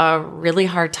a really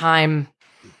hard time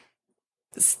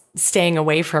staying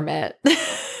away from it.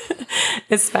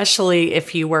 Especially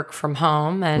if you work from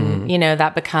home and,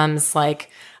 that becomes like,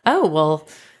 oh, well,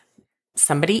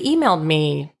 somebody emailed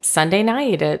me Sunday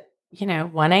night at,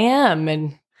 1 a.m.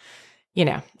 And,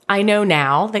 I know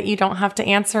now that you don't have to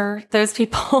answer those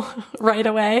people right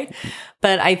away.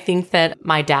 But I think that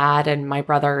my dad and my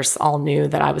brothers all knew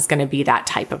that I was going to be that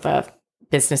type of a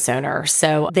business owner.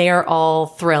 So they are all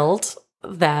thrilled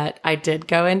that I did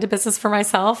go into business for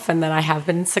myself and that I have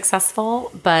been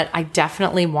successful, but I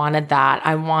definitely wanted that.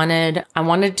 I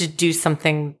wanted to do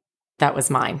something that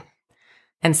was mine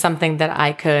and something that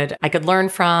I could learn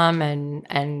from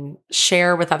and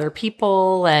share with other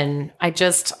people. And I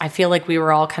feel like we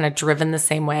were all kind of driven the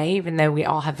same way, even though we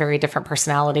all have very different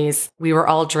personalities. We were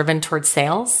all driven towards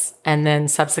sales and then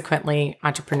subsequently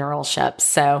entrepreneurship.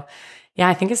 So yeah,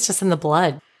 I think it's just in the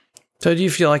blood. So do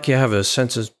you feel like you have a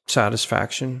sense of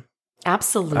satisfaction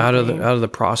Absolutely. out of the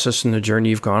process and the journey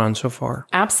you've gone on so far?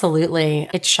 Absolutely.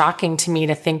 It's shocking to me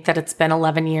to think that it's been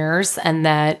 11 years and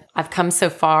that I've come so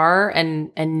far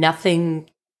and nothing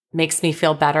makes me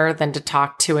feel better than to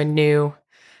talk to a new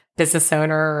business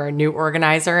owner or a new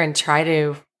organizer and try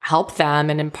to help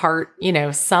them and impart,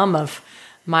 some of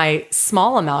my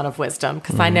small amount of wisdom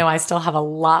because I know I still have a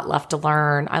lot left to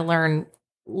learn. I learn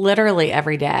literally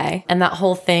every day. And that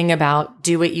whole thing about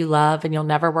do what you love and you'll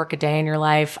never work a day in your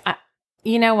life.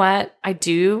 You know what? I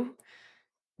do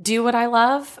what I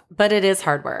love, but it is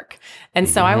hard work. And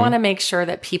so I want to make sure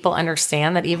that people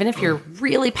understand that even if you're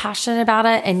really passionate about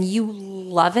it and you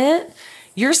love it,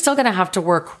 you're still going to have to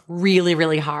work really,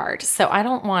 really hard. So I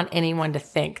don't want anyone to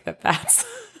think that that's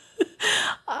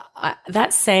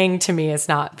that saying to me is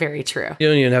not very true. You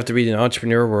don't even have to be in the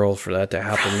entrepreneur world for that to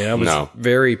happen. I mean, I was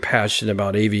very passionate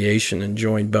about aviation and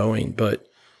joined Boeing, but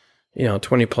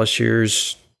 20 plus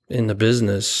years in the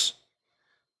business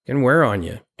can wear on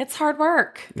you. It's hard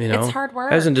work. It's hard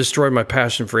work. It hasn't destroyed my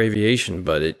passion for aviation,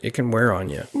 but it can wear on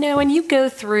you. No, and you go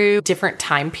through different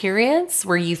time periods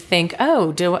where you think,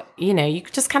 you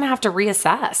just kind of have to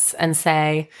reassess and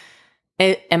say,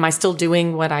 am I still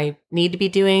doing what I need to be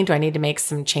doing? Do I need to make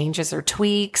some changes or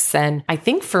tweaks? And I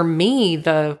think for me,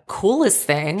 the coolest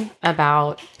thing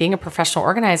about being a professional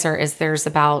organizer is there's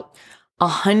about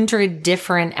 100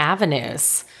 different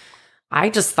avenues. I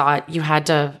just thought you had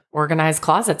to organize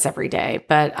closets every day.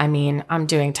 But I mean, I'm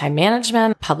doing time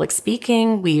management, public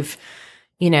speaking. We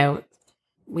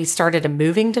started a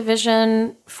moving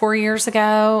division 4 years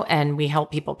ago and we help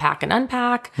people pack and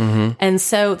unpack. And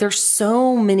so there's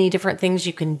so many different things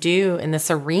you can do in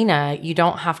this arena. You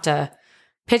don't have to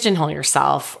pigeonhole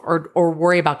yourself or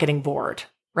worry about getting bored,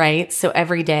 right? So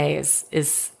every day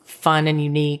is fun and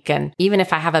unique. And even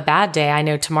if I have a bad day, I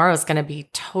know tomorrow is going to be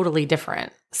totally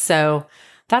different. So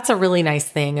that's a really nice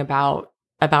thing about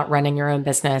running your own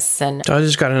business. And so I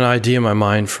just got an idea in my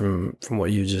mind from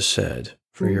what you just said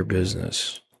for your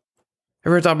business.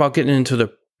 Ever thought about getting into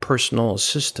the personal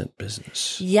assistant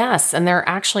business? Yes. And there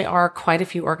actually are quite a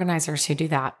few organizers who do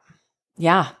that.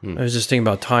 Yeah. I was just thinking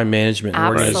about time management and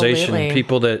organization and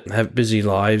people that have busy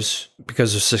lives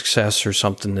because of success or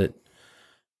something that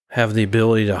have the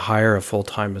ability to hire a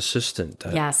full-time assistant.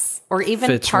 That yes. Or even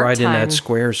fits part-time. Right in that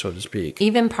square, so to speak.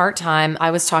 Even part-time.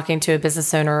 I was talking to a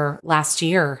business owner last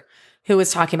year who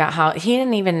was talking about how he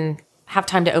didn't even have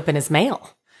time to open his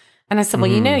mail. And I said,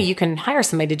 well, you can hire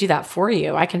somebody to do that for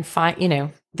you. I can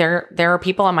find, there are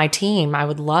people on my team I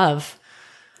would love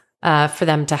for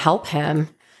them to help him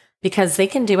because they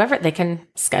can do everything. They can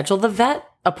schedule the vet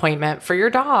appointment for your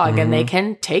dog and they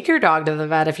can take your dog to the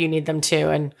vet if you need them to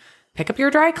and pick up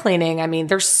your dry cleaning. I mean,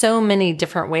 there's so many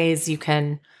different ways you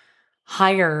can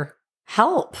hire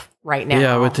help right now.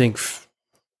 Yeah, I would think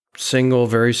single,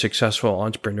 very successful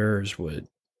entrepreneurs would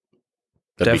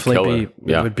definitely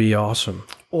would be awesome.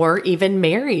 Or even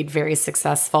married, very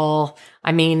successful.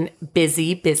 I mean,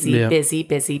 busy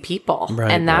people. Right,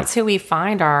 and that's who we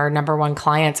find our number one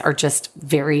clients are just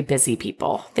very busy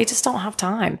people. They just don't have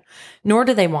time, nor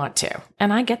do they want to.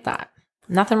 And I get that.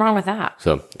 Nothing wrong with that.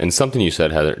 So, and something you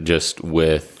said, Heather, just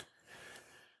with,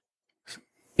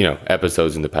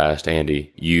 episodes in the past,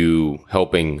 Andy, you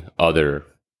helping other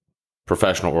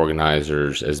professional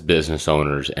organizers as business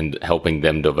owners and helping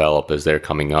them develop as they're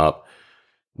coming up,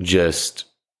 just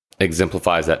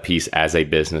exemplifies that piece as a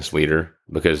business leader,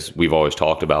 because we've always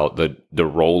talked about the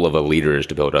role of a leader is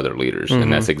to build other leaders.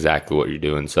 And that's exactly what you're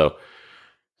doing. So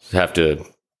have to,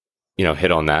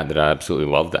 hit on that I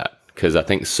absolutely love that, because I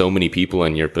think so many people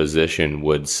in your position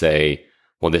would say,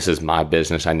 well, this is my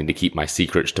business. I need to keep my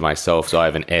secrets to myself so I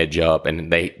have an edge up.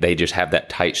 And they just have that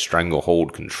tight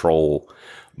stranglehold control.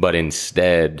 But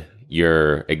instead,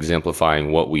 you're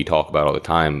exemplifying what we talk about all the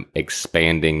time,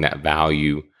 expanding that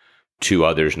value to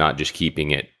others, not just keeping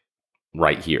it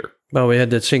right here. Well, we had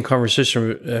that same conversation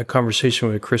with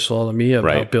Chris Lalamia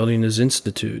about building his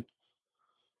institute.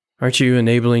 Aren't you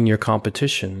enabling your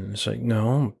competition? It's like, no,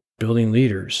 I'm building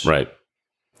leaders. Right.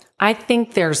 I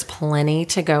think there's plenty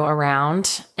to go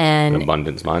around. And an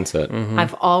abundance mindset.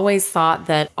 I've always thought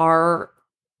that our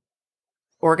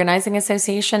organizing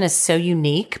association is so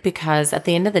unique because at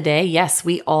the end of the day, yes,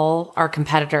 we all are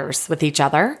competitors with each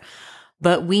other,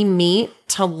 but we meet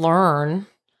to learn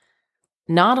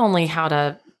not only how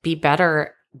to be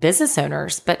better business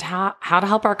owners, but how to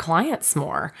help our clients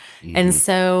more. And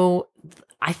so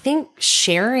I think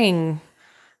sharing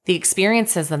the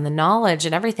experiences and the knowledge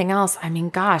and everything else, I mean,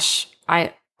 gosh,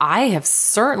 I have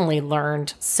certainly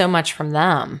learned so much from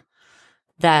them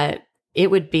that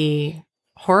it would be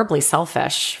horribly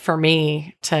selfish for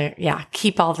me to,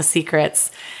 keep all the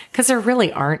secrets, because there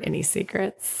really aren't any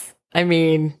secrets. I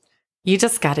mean, you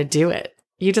just got to do it.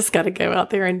 You just got to go out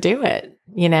there and do it.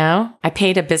 I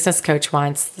paid a business coach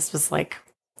once. This was like,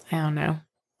 I don't know,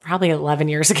 probably 11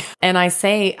 years ago. And I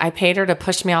paid her to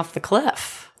push me off the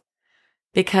cliff,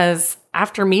 because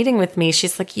after meeting with me,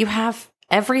 she's like, you have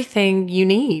everything you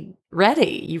need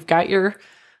ready. You've got your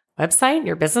website,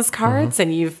 your business cards,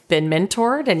 and you've been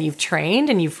mentored and you've trained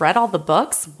and you've read all the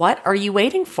books. What are you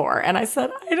waiting for? And I said,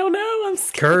 I don't know. I'm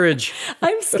scared. Courage.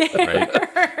 I'm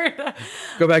scared.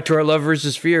 Go back to our love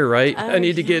versus fear, right? I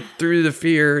need to get through the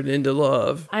fear and into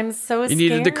love. I'm so scared. You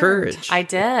needed the courage. I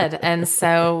did. And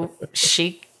so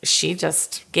she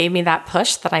just gave me that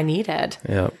push that I needed.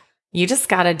 Yeah. You just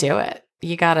got to do it.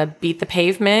 You got to beat the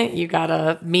pavement. You got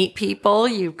to meet people.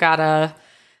 You got to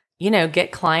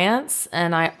get clients.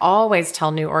 And I always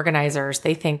tell new organizers,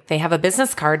 they think they have a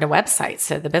business card and a website,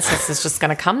 so the business is just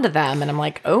going to come to them. And I'm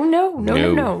like, oh,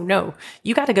 no.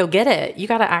 You got to go get it. You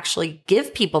got to actually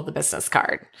give people the business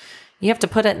card. You have to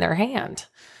put it in their hand.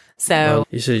 So well,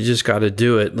 you said you just got to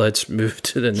do it. Let's move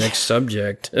to the next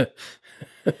subject.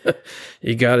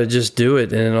 You got to just do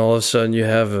it. And then all of a sudden you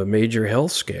have a major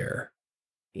health scare.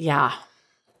 Yeah.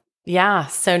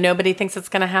 So nobody thinks it's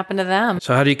going to happen to them.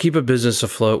 So how do you keep a business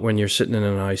afloat when you're sitting in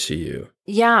an ICU?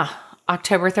 Yeah.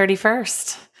 October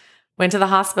 31st. Went to the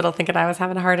hospital thinking I was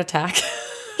having a heart attack.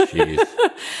 Jeez.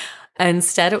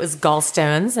 Instead, it was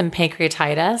gallstones and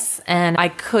pancreatitis. And I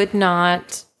could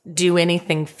not do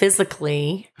anything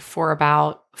physically for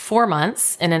about 4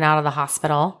 months in and out of the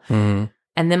hospital. And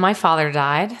then my father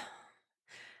died.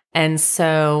 And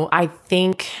so I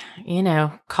think,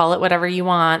 call it whatever you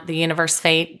want, the universe,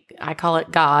 fate, I call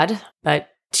it God. But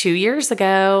 2 years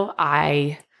ago,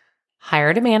 I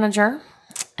hired a manager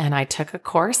and I took a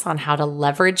course on how to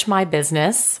leverage my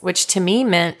business, which to me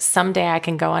meant someday I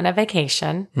can go on a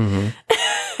vacation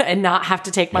and not have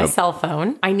to take my cell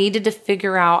phone. I needed to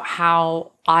figure out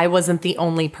how I wasn't the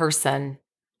only person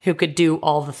who could do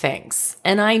all the things.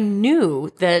 And I knew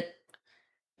that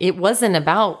it wasn't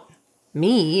about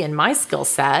me and my skill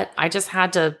set. I just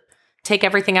had to take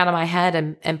everything out of my head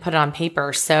and put it on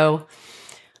paper. So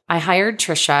I hired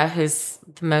Trisha, who's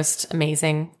the most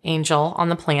amazing angel on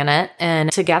the planet.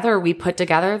 And together we put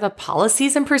together the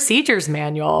policies and procedures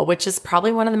manual, which is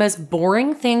probably one of the most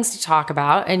boring things to talk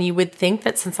about. And you would think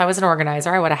that since I was an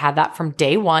organizer, I would have had that from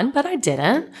day one, but I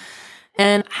didn't.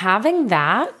 And having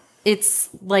that, it's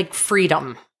like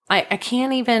freedom. I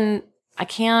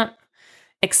can't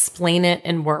explain it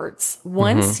in words.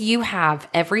 Once you have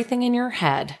everything in your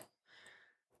head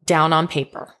down on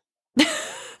paper,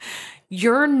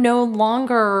 you're no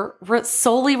longer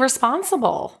solely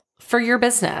responsible for your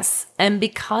business. And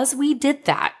because we did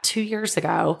that 2 years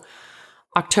ago,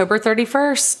 October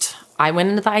 31st, I went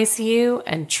into the ICU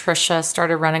and Trisha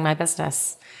started running my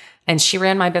business. And she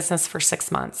ran my business for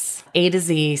 6 months, A to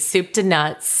Z, soup to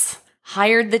nuts.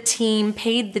 Hired the team,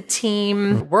 paid the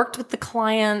team, worked with the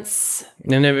clients.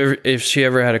 And if she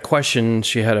ever had a question,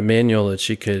 she had a manual that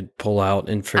she could pull out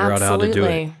and figure out how to do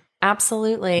it.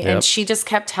 Absolutely. Yep. And she just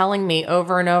kept telling me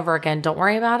over and over again, don't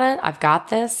worry about it. I've got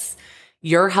this.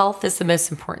 Your health is the most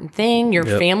important thing. Your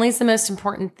family's the most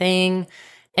important thing.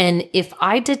 And if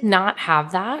I did not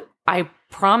have that, I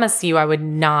promise you I would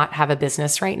not have a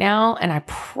business right now. And I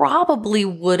probably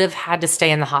would have had to stay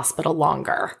in the hospital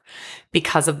longer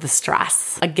because of the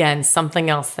stress. Again, something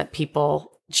else that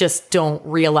people just don't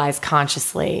realize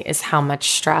consciously is how much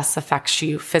stress affects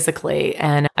you physically.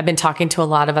 And I've been talking to a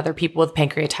lot of other people with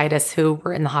pancreatitis who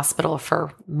were in the hospital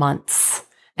for months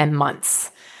and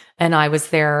months. And I was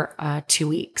there 2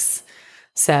 weeks.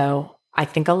 So I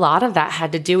think a lot of that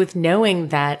had to do with knowing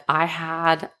that I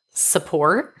had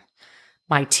support.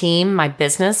 My team, my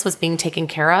business was being taken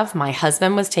care of. My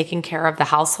husband was taking care of the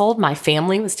household. My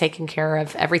family was taking care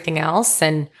of everything else.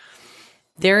 And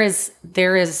there is,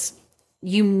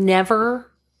 you never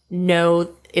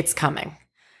know it's coming.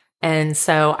 And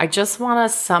so I just want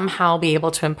to somehow be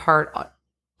able to impart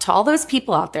to all those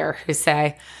people out there who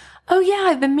say, oh yeah,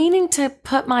 I've been meaning to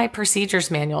put my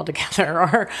procedures manual together,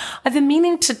 or I've been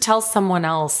meaning to tell someone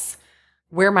else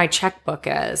where my checkbook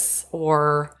is,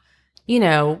 or,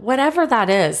 whatever that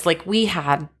is. Like we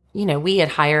had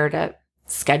hired a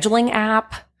scheduling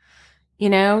app,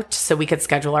 so we could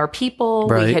schedule our people.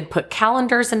 Right. We had put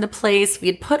calendars into place. We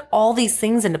had put all these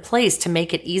things into place to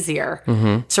make it easier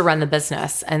to run the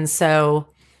business. And so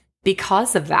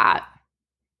because of that,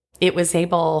 it was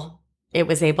able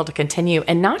to continue,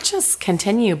 and not just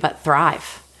continue, but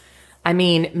thrive. I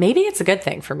mean, maybe it's a good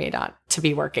thing for me not to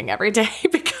be working every day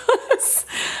because,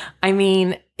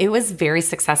 it was very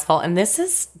successful. And this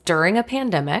is during a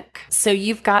pandemic. So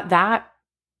you've got that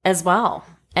as well.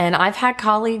 And I've had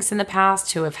colleagues in the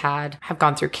past who have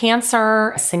gone through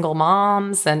cancer, single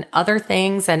moms, and other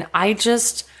things. And I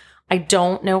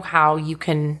don't know how you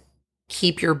can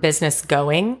keep your business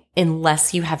going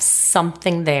unless you have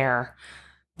something there.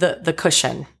 The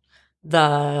cushion,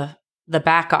 the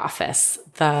back office,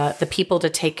 the people to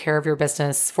take care of your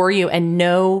business for you, and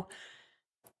know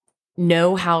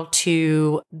how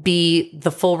to be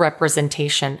the full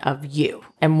representation of you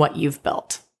and what you've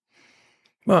built.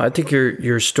 Well, I think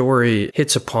your story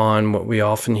hits upon what we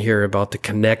often hear about the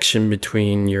connection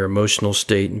between your emotional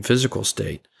state and physical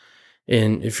state.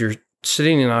 And if you're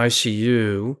sitting in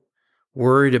ICU,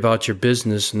 worried about your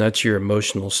business, and that's your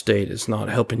emotional state, it's not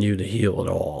helping you to heal at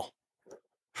all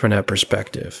from that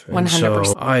perspective. And 100%.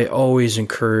 so I always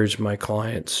encourage my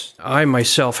clients. I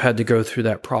myself had to go through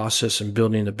that process in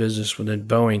building a business within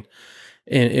Boeing.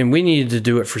 And we needed to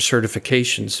do it for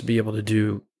certifications to be able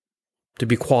to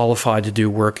be qualified to do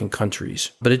work in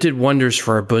countries. But it did wonders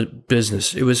for our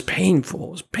business. It was painful.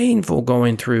 It was painful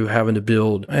going through having to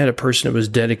build. I had a person that was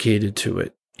dedicated to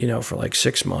it, for like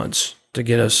 6 months to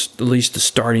get us at least the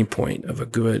starting point of a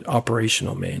good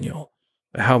operational manual,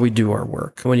 how we do our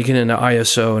work. When you get into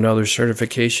ISO and other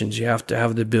certifications, you have to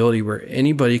have the ability where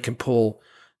anybody can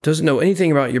doesn't know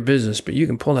anything about your business, but you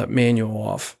can pull that manual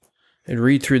off and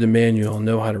read through the manual and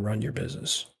know how to run your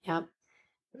business. Yep.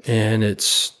 And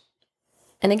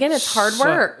again, it's hard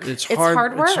work. It's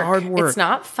hard work. It's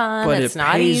not fun. But it's it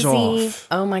not pays easy. off.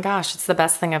 Oh my gosh, it's the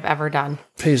best thing I've ever done.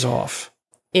 Pays off.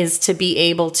 Is to be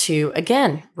able to,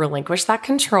 again, relinquish that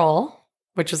control,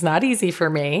 which is not easy for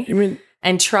me,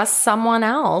 and trust someone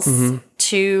else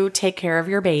to take care of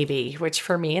your baby, which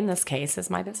for me in this case is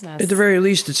my business. At the very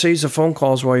least, it saves the phone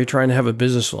calls while you're trying to have a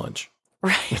business lunch.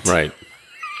 Right. Right.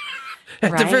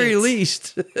 At the very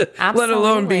least, let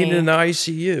alone being in the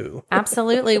ICU.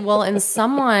 Absolutely. Well, and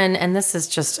this is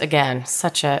just, again,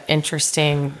 such an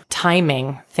interesting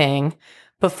timing thing.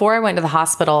 Before I went to the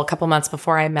hospital, a couple months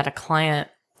before, I met a client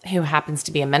who happens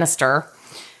to be a minister.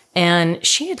 And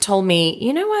she had told me,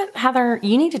 you know what, Heather,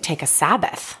 you need to take a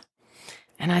Sabbath.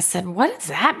 And I said, what does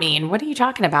that mean? What are you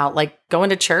talking about? Like going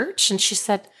to church? And she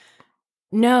said,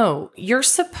 no, you're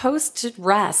supposed to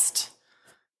rest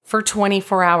for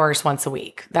 24 hours once a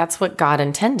week. That's what God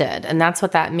intended. And that's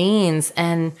what that means.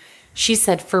 And she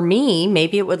said, for me,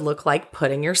 maybe it would look like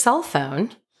putting your cell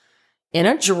phone in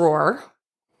a drawer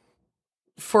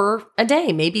for a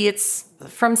day. Maybe it's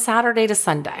from Saturday to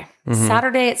Sunday,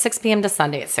 Saturday at 6 p.m. to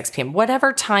Sunday at 6 p.m.,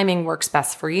 whatever timing works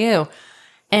best for you.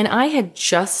 And I had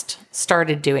just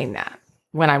started doing that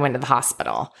when I went to the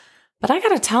hospital. But I got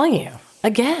to tell you,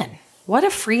 again, what a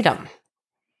freedom.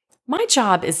 My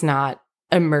job is not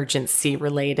emergency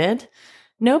related.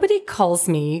 Nobody calls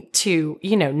me to,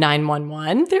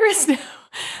 911.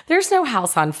 There's no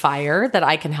house on fire that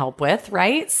I can help with,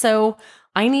 right? So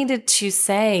I needed to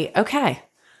say, okay,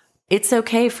 it's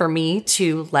okay for me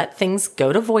to let things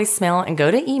go to voicemail and go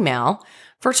to email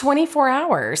for 24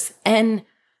 hours and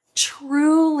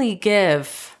truly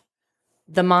give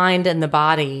the mind and the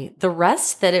body the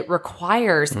rest that it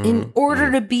requires in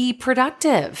order to be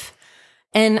productive.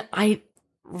 And I've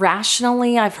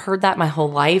heard that my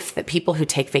whole life, that people who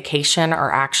take vacation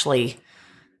are actually,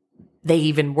 they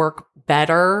even work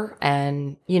better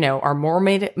and, are more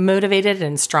motivated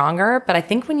and stronger. But I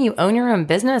think when you own your own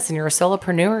business and you're a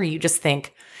solopreneur, you just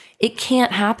think, it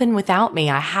can't happen without me.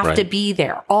 I have to be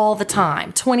there all the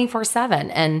time, 24/7.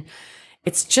 And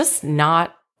it's just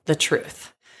not the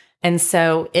truth. And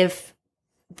so if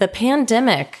the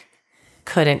pandemic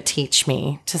couldn't teach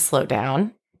me to slow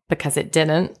down, because it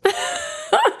didn't,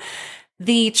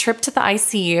 the trip to the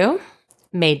ICU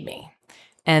made me.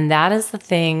 And that is the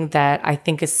thing that I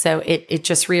think is it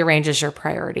just rearranges your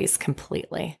priorities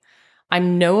completely.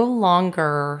 I'm no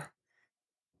longer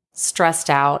stressed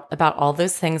out about all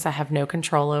those things I have no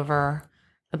control over,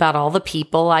 about all the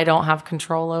people I don't have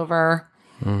control over.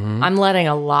 Mm-hmm. I'm letting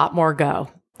a lot more go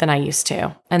than I used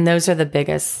to. And those are the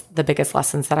biggest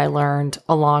lessons that I learned,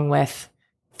 along with,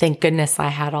 thank goodness I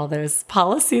had all those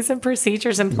policies and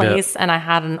procedures in place. And I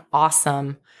had an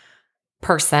awesome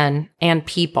person and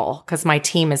people, because my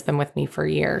team has been with me for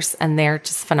years and they're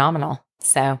just phenomenal.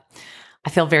 So I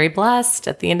feel very blessed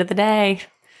at the end of the day.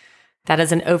 That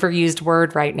is an overused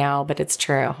word right now, but it's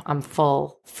true. I'm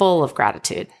full of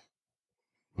gratitude.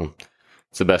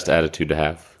 It's the best attitude to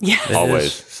have. Yeah.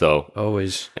 Always. So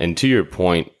always. And to your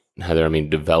point, Heather,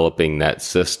 developing that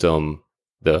system,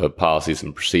 the policies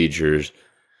and procedures,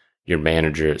 your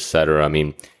manager, et cetera.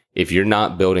 If you're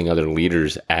not building other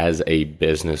leaders as a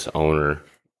business owner,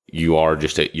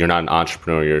 you're not an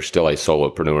entrepreneur, you're still a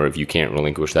solopreneur if you can't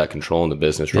relinquish that control in the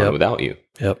business run without you.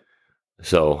 Yep.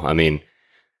 So,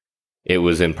 it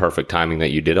was in perfect timing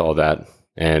that you did all that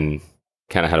and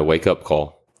kind of had a wake-up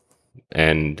call.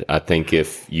 And I think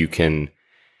if you can,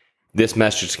 this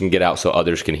message can get out so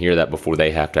others can hear that before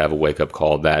they have to have a wake-up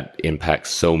call, that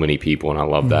impacts so many people, and I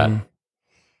love that.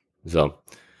 So,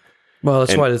 well,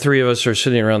 that's why the three of us are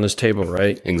sitting around this table,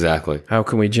 right? Exactly. How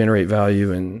can we generate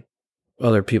value in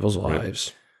other people's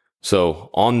lives? Right. So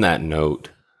on that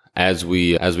note, as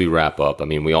we wrap up,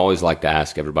 we always like to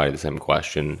ask everybody the same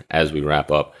question as we wrap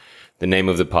up. The name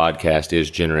of the podcast is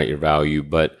Generate Your Value,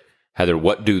 but Heather,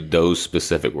 what do those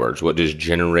specific words, what does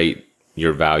generate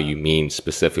your value mean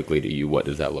specifically to you? What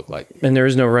does that look like? And there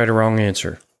is no right or wrong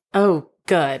answer. Oh,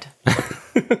 good.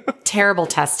 Terrible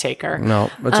test taker.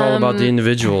 No, it's all about the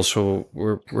individual. So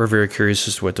we're very curious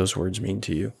as to what those words mean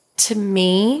to you. To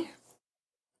me,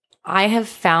 I have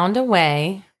found a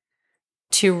way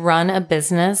to run a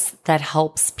business that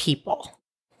helps people.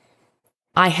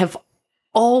 I have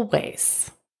always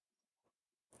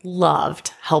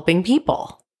loved helping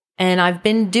people. And I've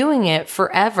been doing it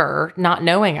forever, not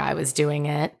knowing I was doing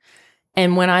it.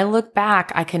 And when I look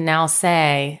back, I can now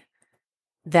say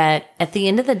that at the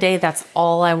end of the day, that's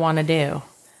all I want to do.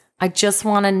 I just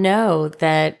want to know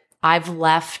that I've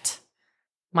left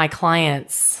my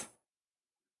clients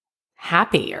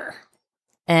happier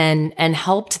and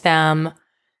helped them,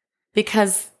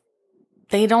 because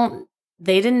they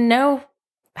didn't know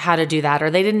how to do that,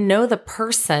 or they didn't know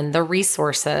the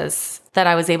resources that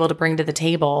I was able to bring to the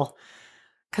table,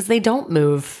 because they don't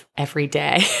move every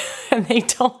day and they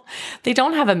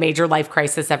don't have a major life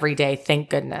crisis every day, thank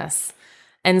goodness.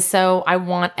 And so I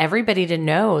want everybody to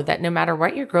know that no matter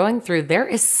what you're going through, there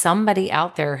is somebody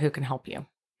out there who can help you.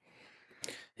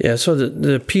 Yeah. So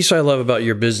the piece I love about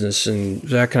your business, and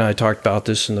Zach and I talked about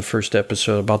this in the first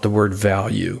episode about the word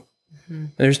value. Mm-hmm.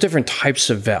 There's different types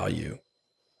of value.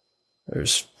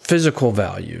 There's physical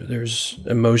value, there's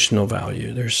emotional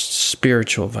value, there's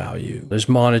spiritual value, there's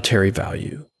monetary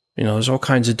value. There's all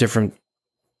kinds of different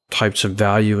types of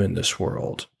value in this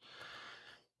world.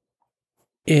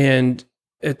 And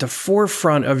at the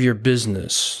forefront of your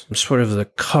business, sort of the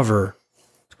cover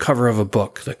of a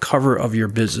book, the cover of your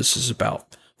business is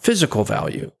about physical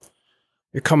value.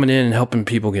 You're coming in and helping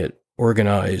people get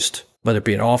organized, whether it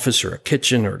be an office or a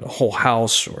kitchen or the whole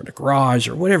house or the garage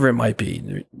or whatever it might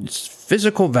be. It's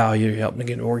physical value, you're helping to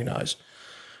get organized.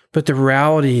 But the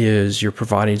reality is you're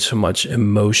providing so much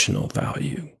emotional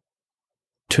value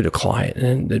to the client,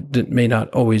 and they may not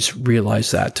always realize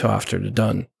that till after they're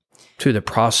done to the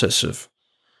process of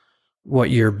what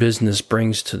your business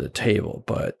brings to the table.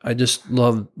 But I just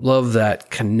love that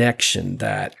connection,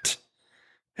 that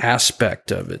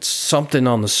aspect of it's something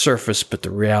on the surface, but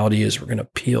the reality is we're going to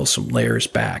peel some layers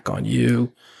back on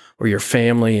you or your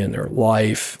family and their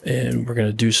life, and we're going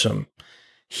to do some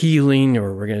healing,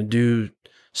 or we're going to do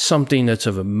something that's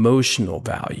of emotional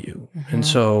value. Mm-hmm. And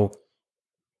so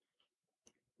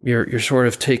you're sort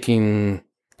of taking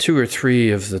 2 or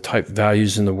 3 of the type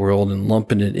values in the world and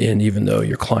lumping it in, even though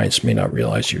your clients may not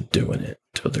realize you're doing it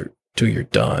till you're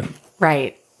done.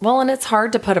 Right. Well, and it's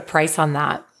hard to put a price on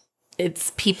that.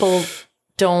 It's people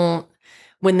don't,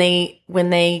 when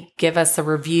they give us a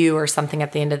review or something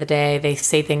at the end of the day, they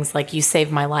say things like, "You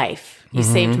saved my life." You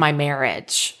saved my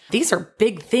marriage. These are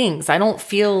big things. I don't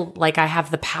feel like I have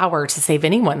the power to save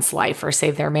anyone's life or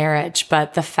save their marriage.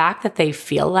 But the fact that they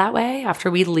feel that way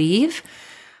after we leave,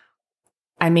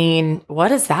 I mean,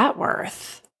 what is that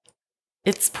worth?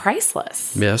 It's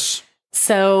priceless. Yes.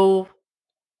 So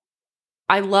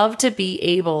I love to be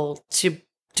able to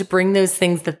bring those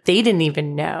things that they didn't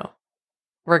even know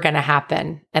were going to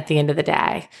happen at the end of the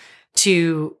day,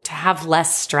 to have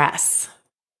less stress,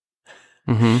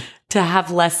 to have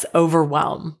less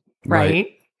overwhelm,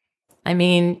 right? I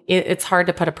mean, it's hard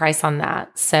to put a price on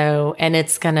that. So, and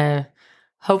it's going to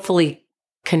hopefully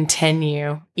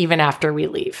continue even after we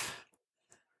leave.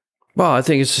 Well, I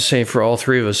think it's the same for all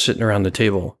three of us sitting around the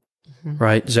table,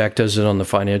 right? Zach does it on the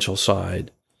financial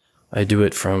side. I do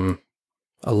it from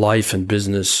a life and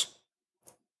business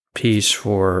piece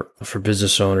for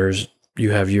business owners.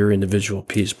 You have your individual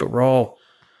piece, but we're all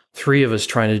three of us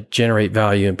trying to generate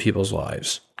value in people's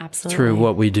lives. Absolutely. Through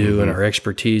what we do and our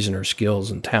expertise and our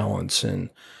skills and talents. And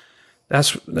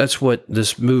that's what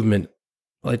this movement,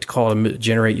 I like to call it a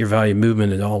generate your value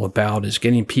movement, is all about, is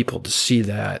getting people to see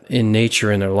that in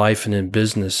nature, in their life, and in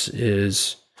business.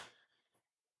 Is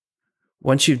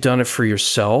once you've done it for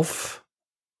yourself,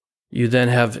 you then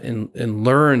have and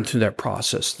learn through that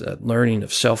process, that learning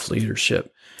of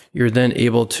self-leadership, you're then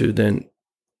able to then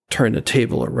turn the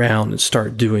table around and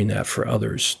start doing that for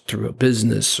others through a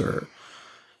business or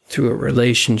through a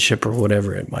relationship or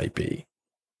whatever it might be.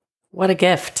 What a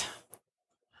gift.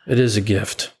 It is a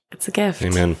gift. It's a gift.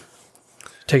 Amen.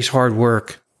 It takes hard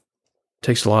work. It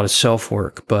takes a lot of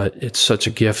self-work, but it's such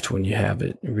a gift when you have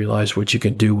it and realize what you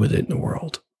can do with it in the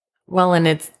world. Well, and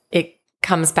it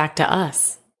comes back to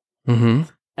us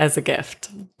as a gift.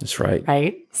 That's right.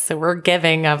 Right? So we're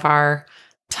giving of our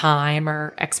time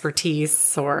or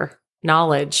expertise or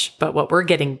knowledge, but what we're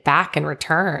getting back in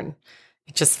return,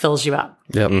 it just fills you up.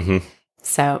 Yep.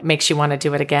 So it makes you want to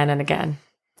do it again and again.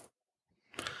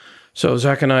 So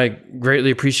Zach and I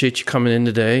greatly appreciate you coming in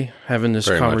today, having this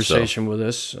conversation with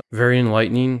us. Very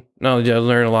enlightening. Not only did I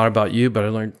learn a lot about you, but I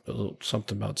learned a little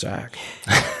something about Zach.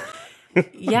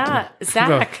 Yeah,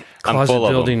 Zach. Closet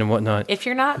building and whatnot. If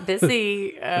you're not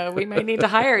busy, we might need to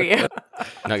hire you. You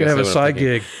can have a side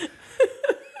gig.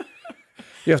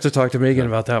 You have to talk to Megan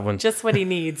about that one. Just what he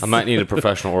needs. I might need a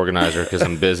professional organizer because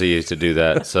I'm busy to do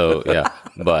that. So yeah,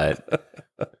 but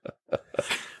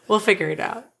we'll figure it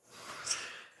out.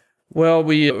 Well,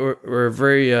 we're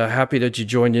very happy that you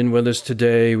joined in with us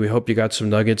today. We hope you got some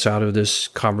nuggets out of this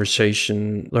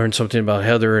conversation, learned something about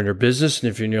Heather and her business. And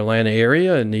if you're in the Atlanta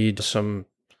area and need some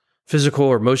physical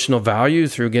or emotional value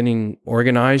through getting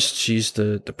organized, she's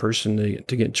the person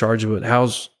to get in charge of it.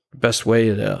 How's the best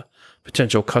way that a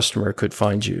potential customer could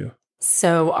find you?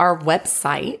 So our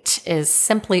website is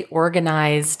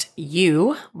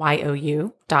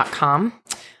simplyorganizedyou.com.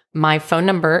 My phone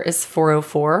number is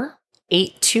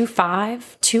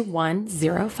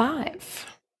 404-825-2105.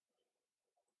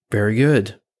 Very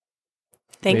good.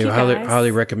 Thank you, guys.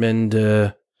 Highly recommend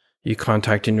you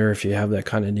contacting her if you have that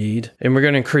kind of need. And we're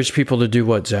going to encourage people to do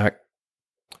what, Zach?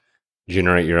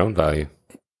 Generate your own value.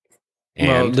 And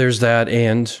well, there's that,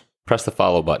 and press the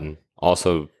follow button.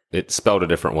 Also, it's spelled a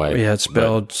different way. Yeah, it's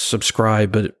spelled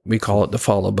subscribe, but we call it the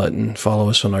follow button. Follow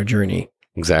us on our journey.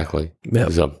 Exactly.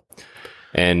 Yep. So,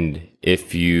 and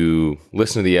if you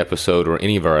listen to the episode or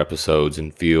any of our episodes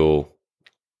and feel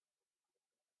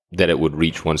that it would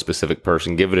reach one specific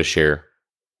person, give it a share.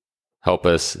 Help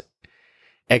us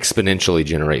exponentially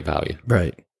generate value.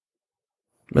 Right.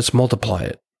 Let's multiply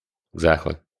it.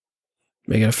 Exactly.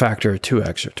 Make it a factor of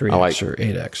 2x or 3x or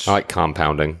 8x. I like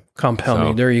compounding.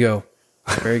 Compounding. So. There you go.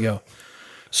 There you go.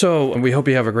 So we hope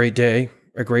you have a great day,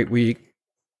 a great week,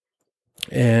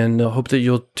 and hope that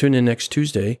you'll tune in next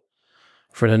Tuesday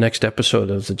for the next episode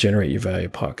of the Generate Your Value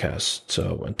podcast.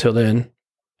 So until then,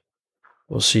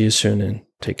 we'll see you soon and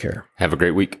take care. Have a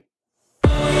great week.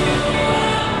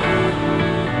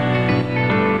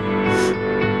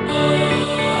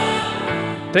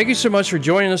 Thank you so much for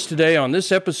joining us today on this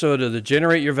episode of the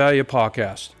Generate Your Value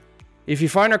podcast. If you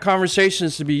find our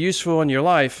conversations to be useful in your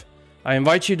life, I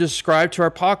invite you to subscribe to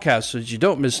our podcast so that you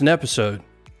don't miss an episode.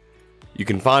 You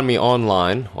can find me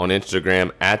online on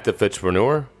Instagram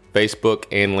 @TheFitspreneur, Facebook,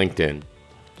 and LinkedIn.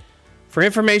 For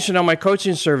information on my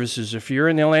coaching services, if you're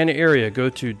in the Atlanta area, go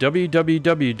to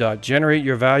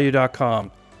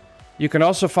www.generateyourvalue.com. You can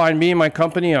also find me and my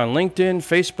company on LinkedIn,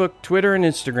 Facebook, Twitter, and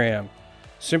Instagram.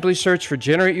 Simply search for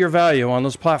Generate Your Value on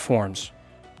those platforms.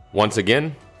 Once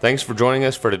again, thanks for joining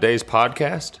us for today's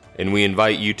podcast, and we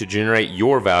invite you to generate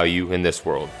your value in this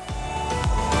world.